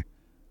and very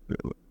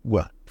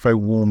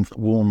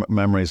warm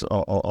memories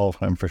of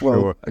him for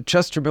sure.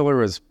 Chester Miller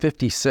was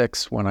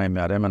 56 when I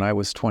met him, and I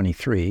was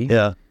 23.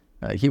 Yeah.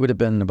 He would have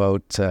been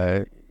about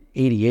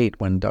 88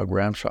 when Doug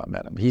Ramshaw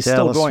met him. He's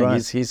still going.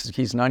 Right.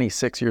 He's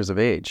 96 years of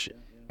age,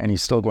 and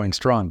he's still going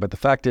strong. But the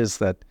fact is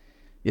that,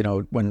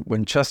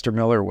 when Chester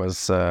Miller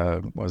was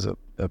a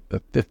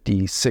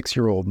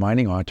 56-year-old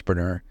mining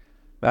entrepreneur,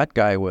 that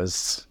guy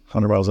was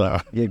 100 miles an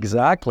hour.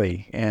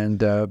 Exactly.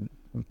 And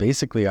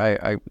basically,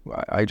 I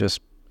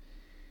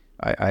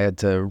had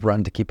to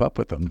run to keep up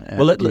with them. And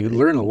you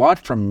learn a lot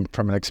from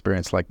an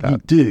experience like that. You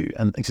do,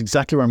 and it's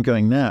exactly where I'm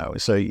going now.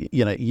 So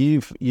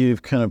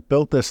you've kind of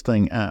built this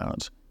thing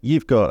out.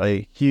 You've got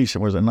a huge,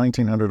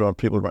 1,900 odd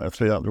people right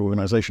throughout the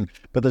organization,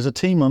 but there's a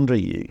team under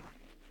you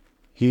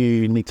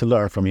who need to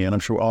learn from you, and I'm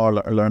sure are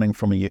learning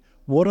from you.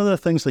 What are the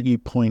things that you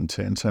point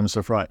to in terms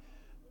of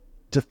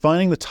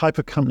defining the type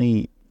of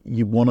company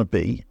you want to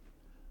be,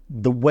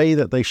 the way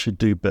that they should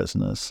do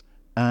business,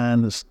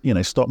 and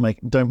don't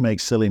make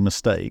silly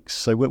mistakes.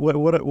 So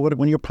what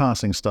when you're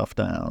passing stuff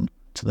down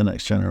to the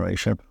next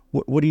generation,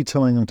 what are you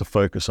telling them to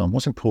focus on?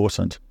 What's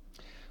important?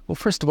 Well,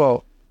 first of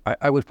all,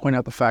 I would point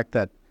out the fact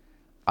that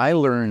I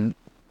learn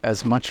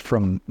as much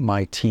from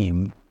my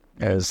team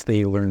as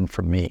they learn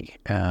from me.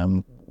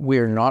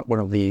 We're not one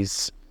of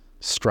these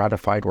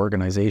stratified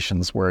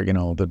organizations where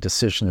the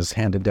decision is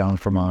handed down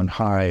from on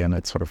high and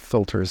it sort of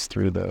filters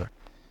through the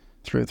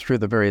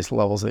various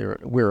levels.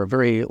 We're a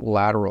very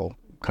lateral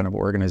kind of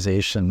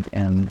organization,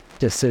 and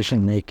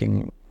decision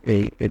making.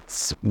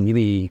 It's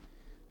really,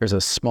 there's a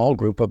small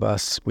group of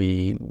us.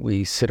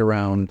 We sit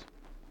around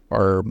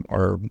our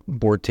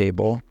board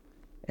table,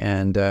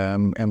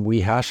 and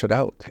we hash it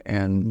out.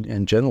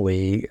 And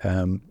generally,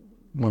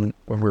 when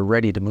we're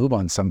ready to move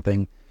on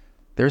something,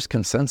 there's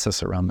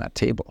consensus around that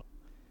table.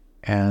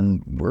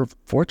 And we're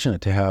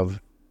fortunate to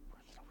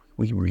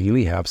we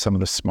really have some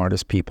of the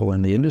smartest people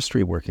in the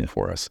industry working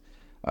for us.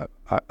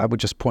 I would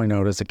just point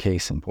out as a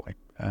case in point,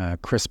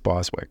 Chris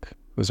Boswick,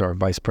 who's our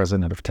Vice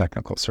President of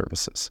Technical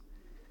Services.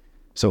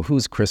 So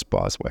who's Chris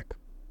Boswick?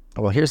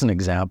 Well, here's an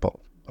example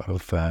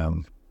of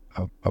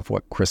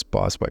what Chris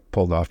Boswick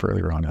pulled off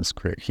earlier on in his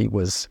career. He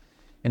was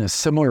in a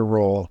similar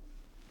role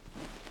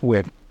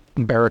with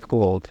Barrick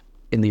Gold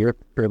in the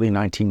early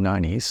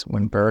 1990s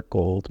when Barrick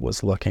Gold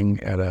was looking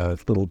at a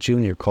little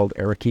junior called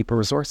Arequipa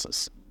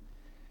Resources.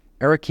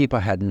 Arequipa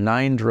had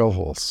 9 drill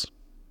holes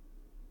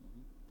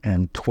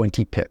and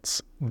 20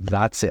 pits.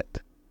 That's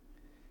it.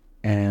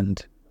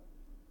 And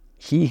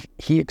he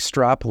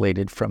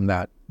extrapolated from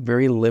that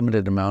very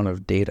limited amount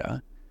of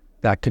data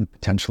that could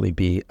potentially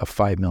be a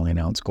 5 million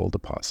ounce gold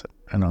deposit.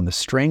 And on the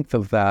strength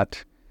of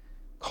that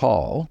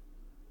call,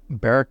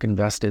 Barrick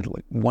invested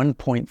like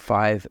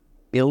 $1.5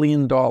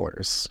 billion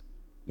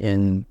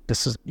in,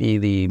 this is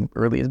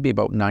it'd be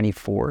about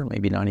 94,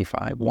 maybe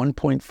 95,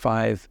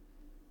 $1.5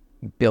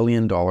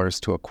 billion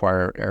to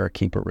acquire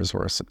Arequipa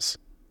Resources.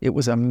 It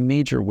was a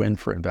major win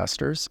for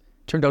investors.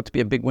 Turned out to be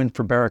a big win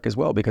for Barrick as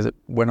well, because it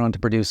went on to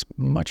produce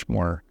much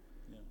more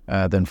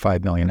than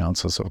 5 million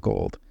ounces of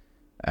gold.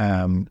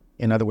 In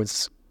other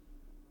words,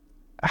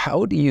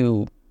 how do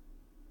you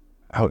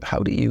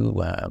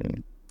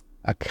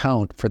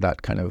account for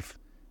that kind of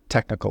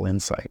technical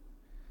insight?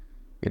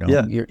 You're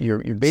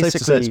basically, safe to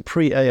say it's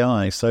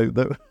pre-AI, so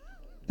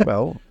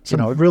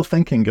real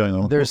thinking going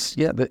on. It's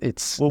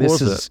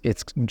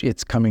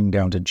coming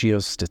down to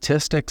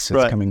geostatistics.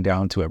 It's coming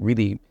down to a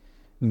really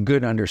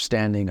good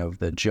understanding of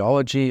the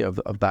geology of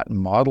that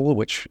model,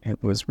 which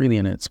it was really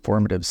in its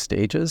formative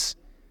stages.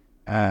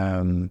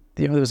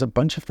 There's a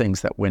bunch of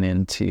things that went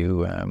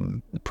into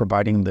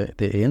providing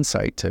the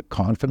insight to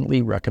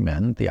confidently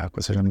recommend the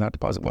acquisition of that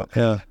deposit.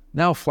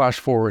 Now flash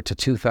forward to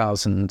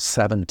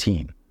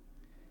 2017,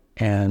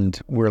 and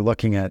we're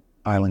looking at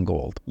Island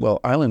Gold. Well,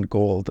 Island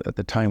Gold, at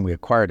the time we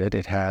acquired it,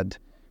 it had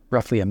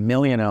roughly 1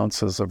 million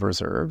ounces of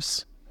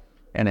reserves,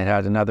 and it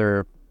had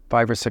another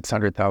 500,000 or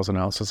 600,000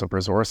 ounces of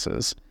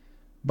resources,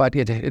 but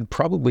it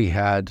probably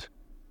had,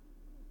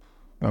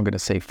 I'm going to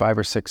say 5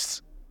 or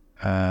 6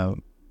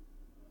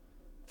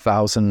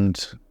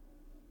 1,000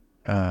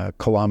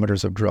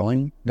 kilometers of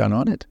drilling done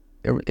on it.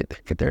 There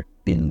have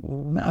been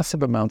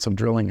massive amounts of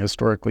drilling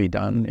historically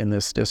done in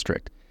this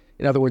district.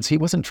 In other words, he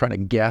wasn't trying to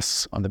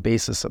guess on the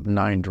basis of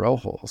 9 drill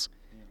holes.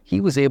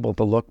 He was able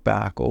to look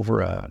back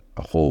over a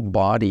whole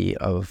body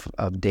of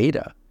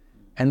data.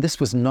 And this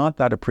was not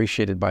that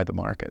appreciated by the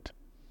market.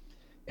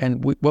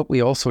 And what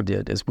we also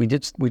did is we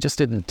just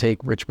didn't take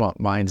Richmont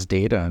Mines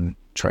data and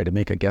try to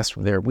make a guess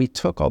from there. We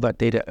took all that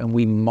data and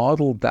we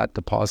modeled that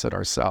deposit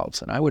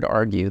ourselves. And I would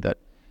argue that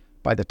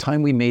by the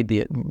time we made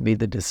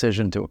the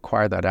decision to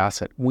acquire that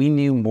asset, we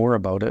knew more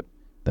about it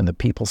than the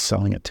people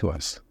selling it to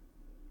us.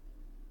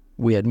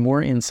 We had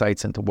more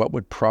insights into what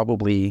would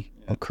probably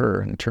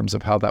occur in terms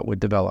of how that would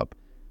develop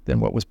than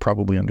what was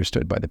probably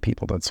understood by the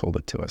people that sold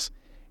it to us.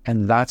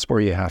 And that's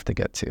where you have to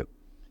get to.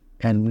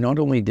 And not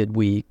only did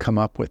we come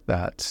up with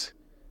that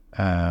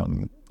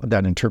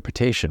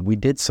interpretation, we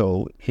did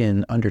so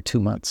in under 2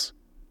 months.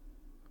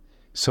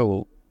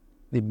 So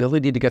the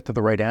ability to get to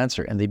the right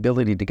answer and the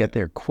ability to get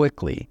there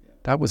quickly,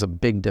 that was a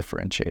big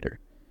differentiator.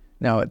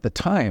 Now, at the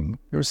time,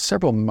 there were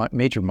several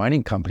major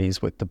mining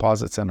companies with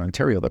deposits in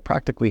Ontario that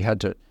practically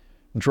had to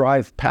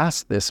drive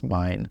past this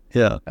mine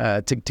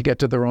to get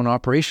to their own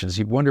operations.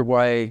 You'd wonder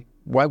why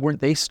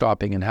weren't they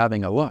stopping and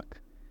having a look?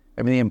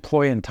 I mean, they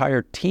employ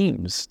entire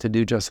teams to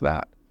do just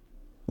that.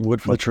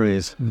 Wood for the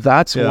trees.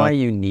 That's why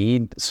you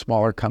need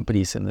smaller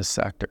companies in this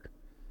sector,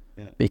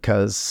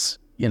 because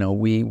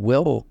we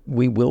will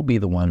be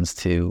the ones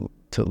to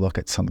look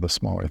at some of the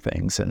smaller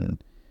things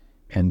and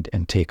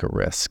take a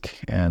risk.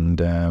 And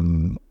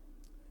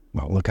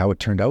well, look how it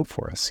turned out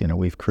for us.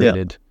 We've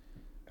created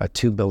a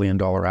 $2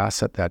 billion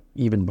asset that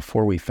even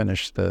before we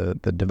finished the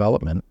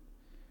development,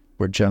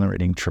 we're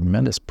generating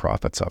tremendous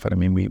profits off it. I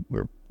mean,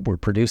 we're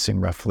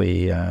producing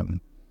roughly,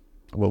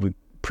 we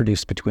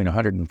produced between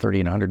 130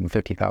 and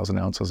 150,000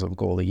 ounces of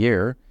gold a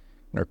year.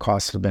 And our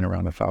costs have been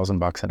around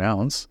 $1,000 an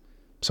ounce.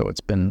 So it's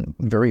been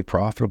very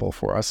profitable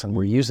for us. And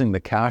we're using the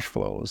cash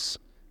flows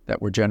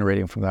that we're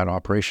generating from that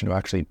operation to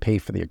actually pay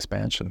for the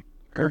expansion.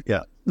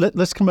 Yeah.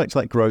 Let's come back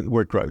to that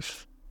word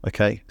growth.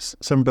 Okay.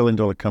 $7 billion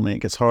company. It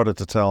gets harder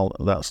to tell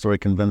that story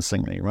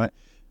convincingly, right?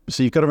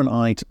 So you've got to have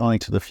an eye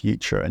to the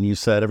future. And you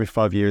said every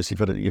 5 years you've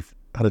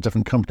had a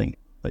different company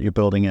that you're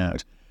building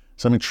out.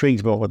 So I'm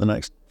intrigued about what the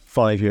next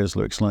 5 years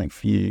looks like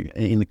for you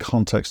in the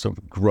context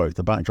of growth,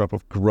 the backdrop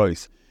of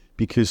growth,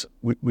 because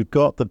we've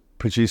got the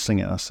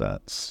producing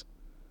assets.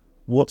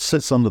 What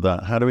sits under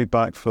that? How do we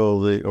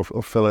backfill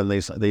or fill in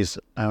these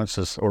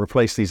ounces or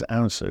replace these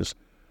ounces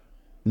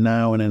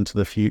now and into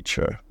the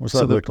future? What's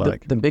that look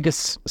like? The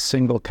biggest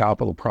single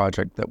capital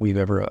project that we've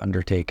ever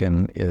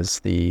undertaken is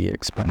the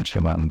expansion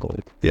of Alamos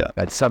Gold. Yeah.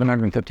 At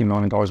 $750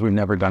 million, we've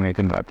never done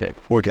anything that big.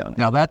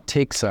 Now that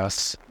takes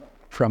us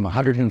from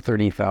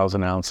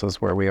 130,000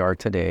 ounces where we are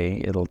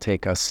today. It'll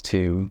take us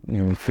to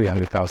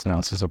 300,000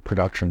 ounces of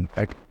production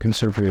at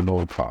conservative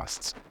low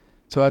costs.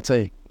 So that's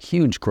a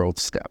huge growth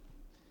step.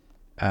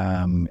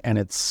 And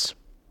it's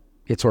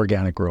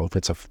organic growth.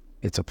 It's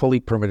a fully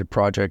permitted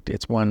project.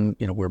 It's one,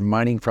 we're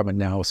mining from it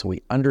now, so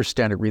we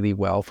understand it really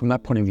well. From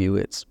that point of view,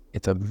 it's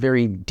a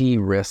very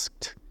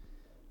de-risked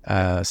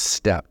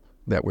step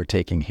that we're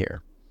taking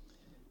here.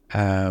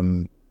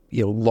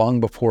 Long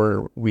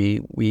before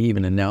we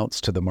even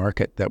announced to the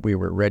market that we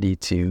were ready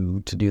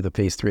to do the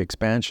Phase 3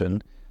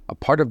 expansion, a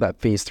part of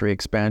that Phase 3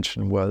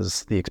 expansion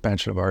was the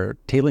expansion of our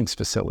tailings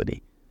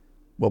facility.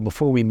 Well,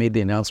 before we made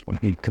the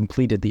announcement, we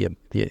completed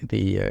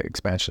the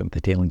expansion of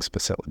the tailings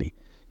facility.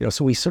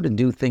 So we sort of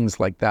do things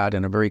like that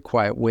in a very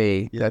quiet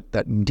way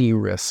that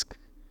de-risk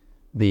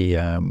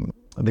the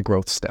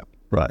growth step.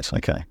 Right.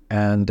 Okay.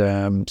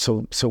 And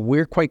so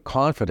we're quite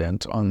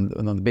confident on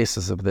the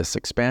basis of this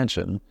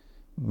expansion.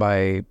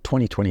 By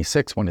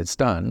 2026, when it's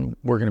done,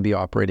 we're going to be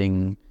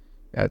operating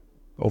at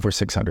over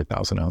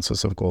 600,000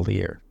 ounces of gold a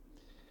year.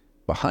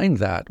 Behind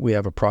that, we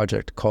have a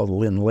project called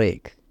Lynn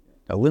Lake.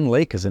 Now, Lynn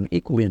Lake is an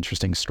equally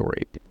interesting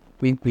story.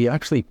 We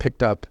actually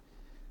picked up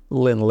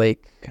Lynn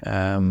Lake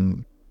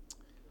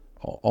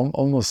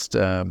almost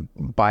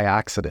by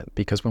accident,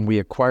 because when we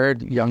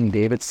acquired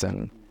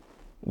Young-Davidson,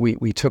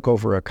 we took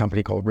over a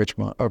company called we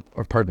took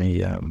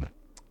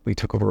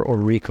over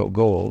Orico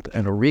Gold,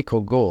 and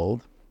Orico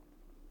Gold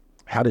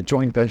had a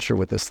joint venture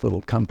with this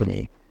little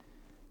company,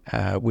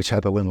 which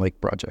had the Lynn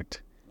Lake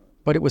project.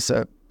 But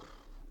the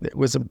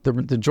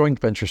joint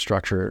venture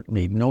structure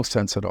made no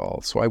sense at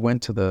all. So I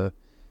went to the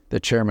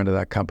chairman of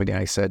that company.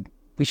 I said,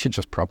 we should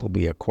just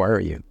probably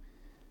acquire you,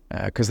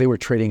 because they were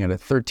trading at a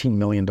 $13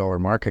 million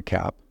market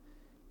cap.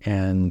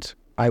 And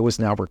I was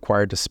now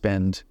required to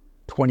spend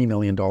 $20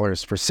 million for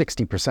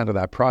 60% of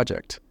that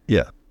project.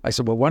 Yeah. I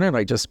said, well, why don't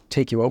I just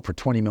take you out for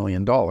 $20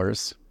 million?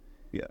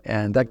 Yeah.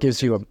 And that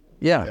gives you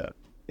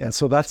And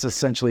so that's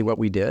essentially what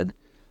we did.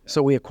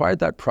 So we acquired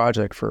that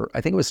project for, I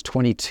think it was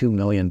 $22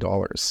 million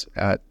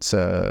at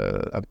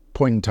a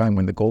point in time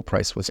when the gold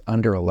price was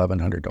under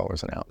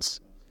 $1,100 an ounce.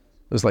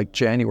 It was like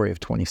January of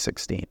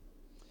 2016.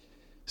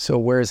 So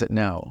where is it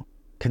now?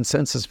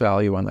 Consensus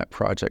value on that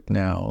project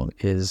now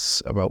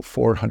is about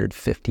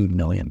 $450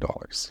 million.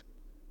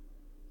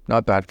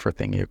 Not bad for a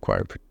thing you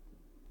acquired for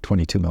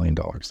 $22 million.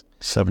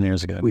 7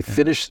 years ago. We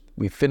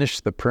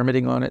finished the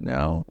permitting on it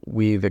now.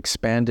 We've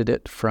expanded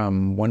it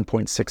from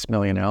 1.6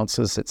 million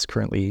ounces. It's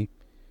currently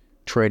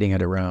trading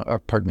at around,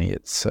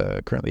 it's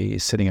currently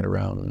sitting at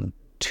around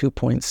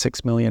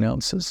 2.6 million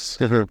ounces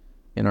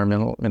in our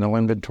mineral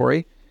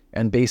inventory.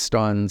 And based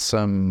on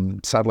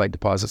some satellite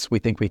deposits, we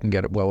think we can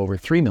get it well over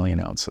 3 million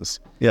ounces.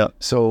 Yeah.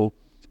 So,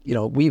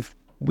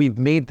 we've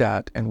made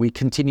that, and we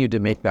continue to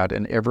make that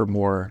an ever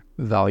more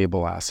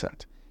valuable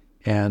asset.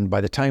 And by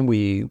the time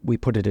we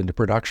put it into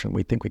production,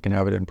 we think we can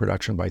have it in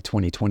production by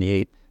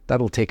 2028.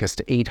 That'll take us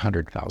to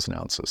 800,000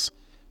 ounces.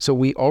 So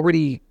we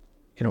already,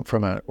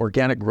 from an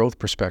organic growth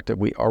perspective,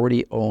 we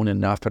already own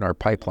enough in our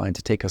pipeline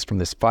to take us from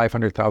this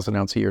 500,000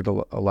 ounce a year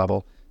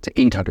level to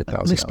 800,000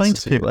 ounces. Explain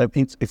to people.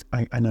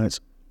 I know it's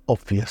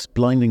obvious,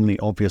 blindingly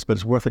obvious, but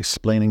it's worth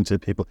explaining to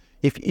people.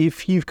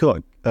 If you've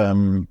got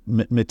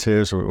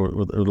mid-tiers or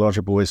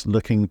larger boys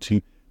looking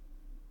to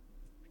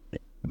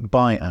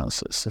buy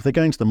ounces, if they're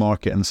going to the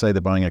market and say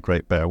they're buying a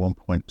Great Bear,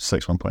 1.6,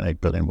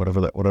 1.8 billion,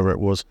 whatever it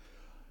was,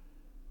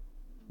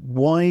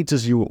 why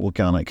is your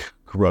organic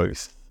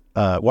growth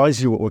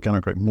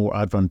more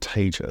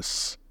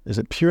advantageous? Is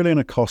it purely on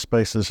a cost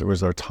basis, or is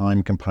there a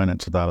time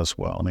component to that as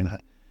well? I mean,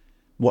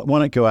 why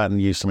not go out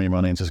and use some of your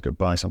money and just go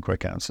buy some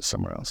quick ounces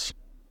somewhere else?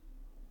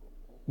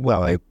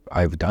 Well,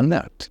 I've done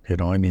that.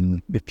 I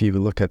mean, if you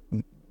look at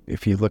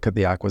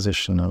the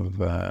acquisition of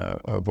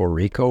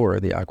Orico,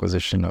 or the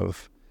acquisition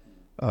of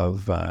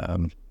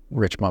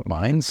Richmont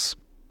Mines,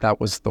 that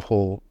was the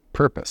whole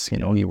purpose.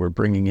 You were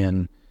bringing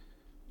in,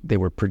 they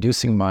were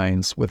producing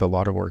mines with a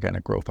lot of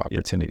organic growth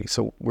opportunity.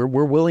 So we're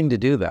willing to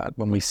do that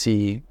when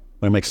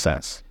it makes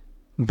sense.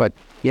 But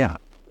yeah,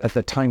 at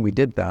the time we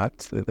did that,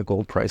 the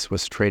gold price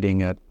was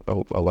trading at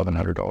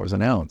 $1,100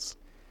 an ounce.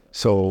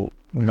 So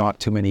not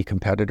too many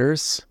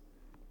competitors,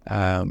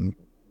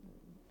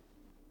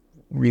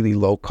 really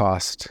low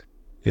cost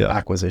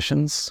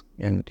acquisitions.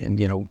 And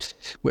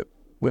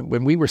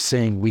when we were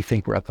saying we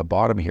think we're at the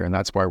bottom here, and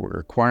that's why we're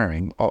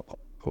acquiring,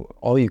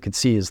 all you could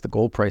see is the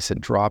gold price had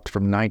dropped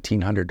from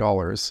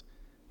 $1,900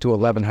 to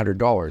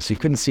 $1,100. You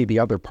couldn't see the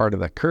other part of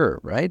the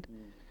curve, right?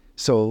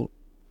 So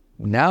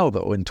now,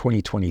 though, in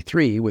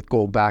 2023, with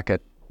gold back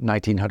at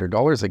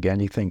 $1,900 again,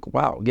 you think,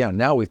 wow, yeah,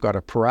 now we've got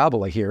a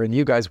parabola here, and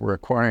you guys were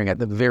acquiring at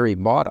the very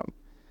bottom.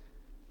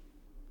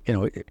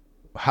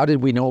 How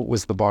did we know it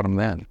was the bottom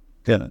then?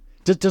 Yeah.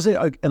 Does it,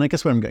 and I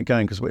guess where I'm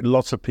going, because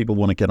lots of people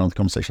want to get on the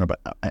conversation about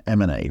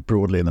M&A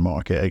broadly in the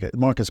market. The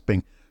market's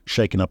being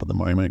shaken up at the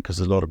moment because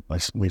there's a lot of,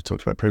 we've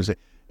talked about previously,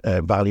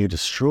 value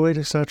destroyed,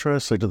 etc.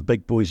 So do the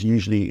big boys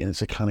usually, and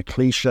it's a kind of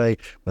cliche,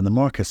 when the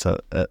market's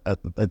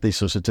at these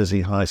sorts of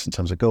dizzy heights in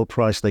terms of gold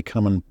price, they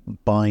come and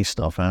buy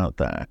stuff out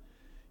there.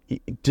 Are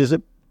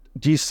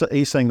you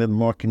saying that the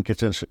market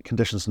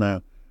conditions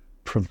now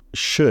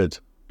should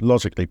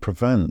logically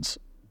prevent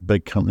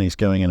big companies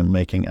going in and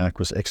making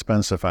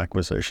expensive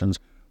acquisitions,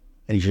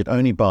 and you should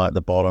only buy at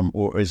the bottom,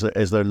 or is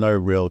there no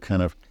real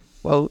kind of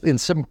in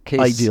some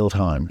cases, ideal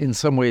time? In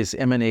some ways,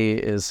 M&A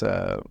is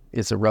a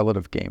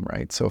relative game,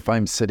 right? So if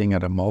I'm sitting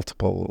at a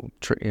multiple,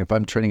 if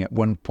I'm trading at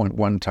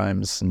 1.1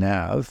 times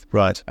NAV,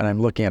 right, and I'm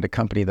looking at a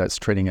company that's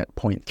trading at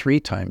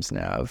 0.3 times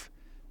NAV,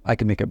 I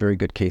can make a very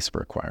good case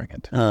for acquiring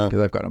it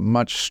because I've got a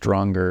much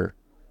stronger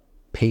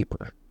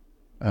paper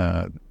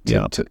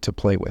to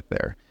play with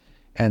there.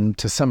 And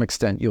to some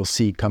extent, you'll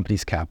see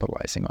companies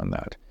capitalizing on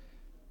that.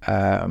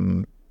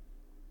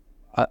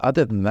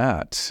 Other than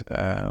that,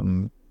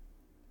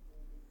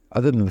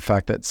 other than the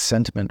fact that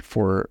sentiment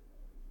for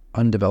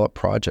undeveloped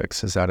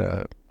projects is at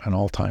an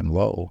all-time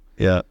low.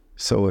 Yeah.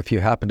 So if you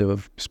happen to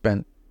have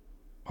spent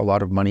a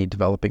lot of money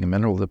developing a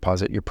mineral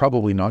deposit, you're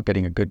probably not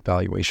getting a good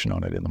valuation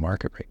on it in the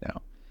market right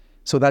now.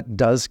 So that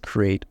does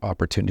create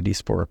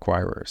opportunities for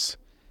acquirers.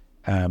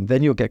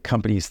 Then you'll get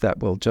companies that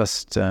will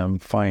just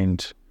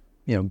find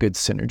good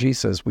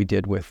synergies, as we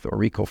did with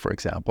Orico, for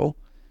example.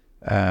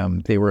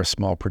 They were a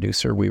small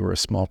producer. We were a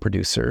small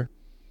producer.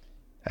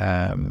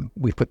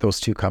 We put those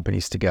two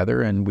companies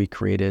together, and we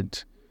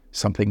created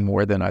something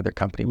more than either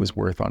company was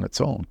worth on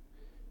its own.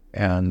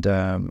 And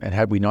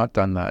had we not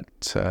done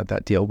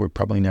that deal, we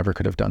probably never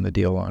could have done the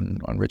deal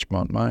on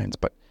Richmont Mines.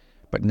 But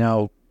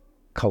now,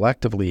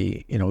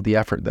 collectively, the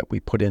effort that we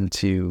put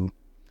into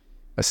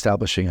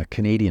establishing a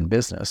Canadian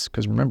business,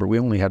 because remember, we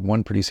only had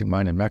one producing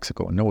mine in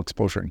Mexico and no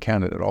exposure in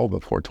Canada at all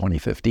before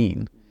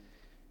 2015.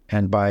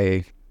 And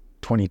by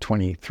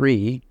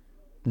 2023,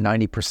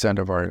 90%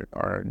 of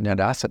our net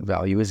asset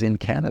value is in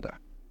Canada,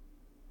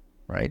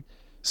 right?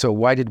 So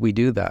why did we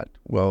do that?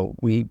 Well,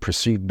 we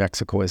perceived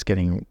Mexico as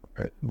getting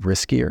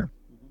riskier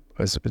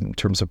in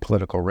terms of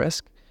political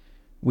risk.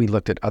 We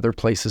looked at other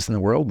places in the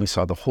world. We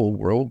saw the whole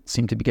world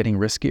seemed to be getting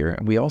riskier.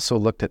 And we also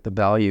looked at the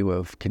value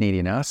of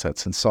Canadian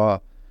assets and saw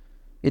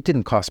it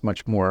didn't cost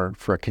much more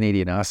for a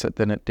Canadian asset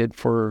than it did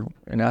for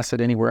an asset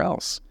anywhere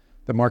else.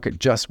 The market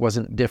just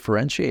wasn't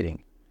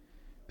differentiating.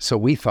 So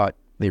we thought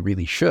they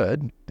really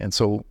should. And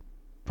so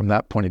from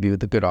that point of view,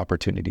 the good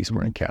opportunities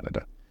were in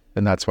Canada.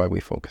 And that's why we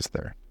focused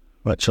there.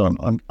 Right,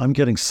 Sean, I'm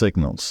getting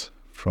signals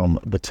from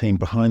the team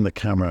behind the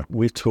camera.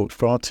 We've talked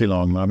far too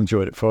long, and I've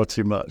enjoyed it far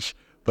too much.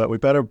 But we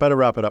better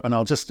wrap it up. And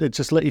I'll just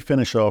let you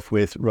finish off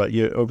with, right,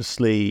 you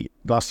obviously,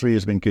 last 3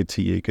 years have been good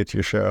to you, good to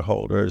your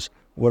shareholders.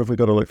 What have we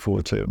got to look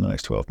forward to in the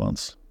next 12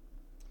 months?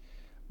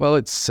 Well,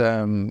 it's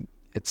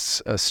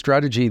a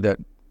strategy that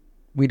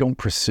we don't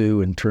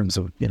pursue in terms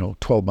of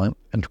 12-month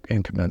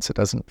increments. It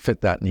doesn't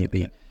fit that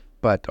neatly.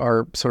 But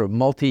our sort of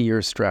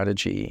multi-year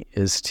strategy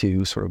is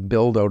to sort of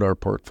build out our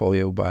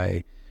portfolio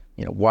by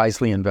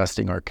wisely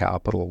investing our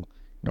capital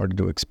in order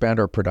to expand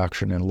our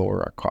production and lower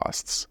our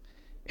costs.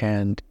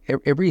 And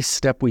every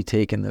step we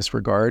take in this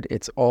regard,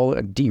 it's all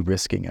a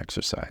de-risking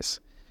exercise.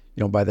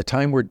 By the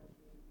time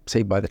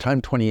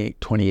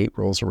 28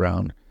 rolls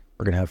around,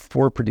 we're going to have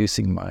 4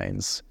 producing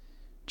mines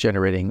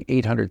generating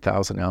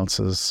 800,000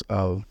 ounces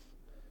of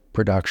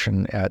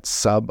production at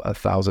sub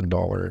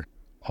 $1,000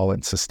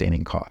 all-in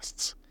sustaining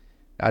costs.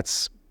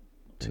 That's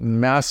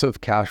massive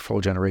cash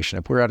flow generation.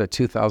 If we're at a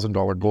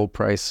 $2,000 gold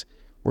price,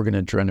 we're going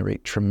to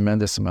generate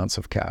tremendous amounts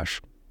of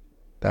cash.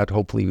 That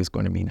hopefully is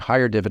going to mean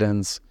higher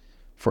dividends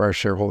for our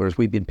shareholders.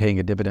 We've been paying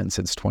a dividend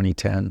since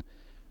 2010,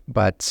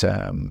 but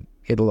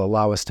it'll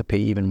allow us to pay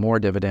even more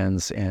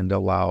dividends and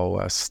allow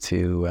us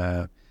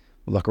to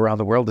look around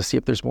the world to see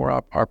if there's more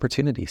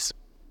opportunities.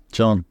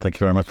 John, thank you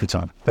very much for your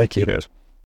time. Thank you. Cheers.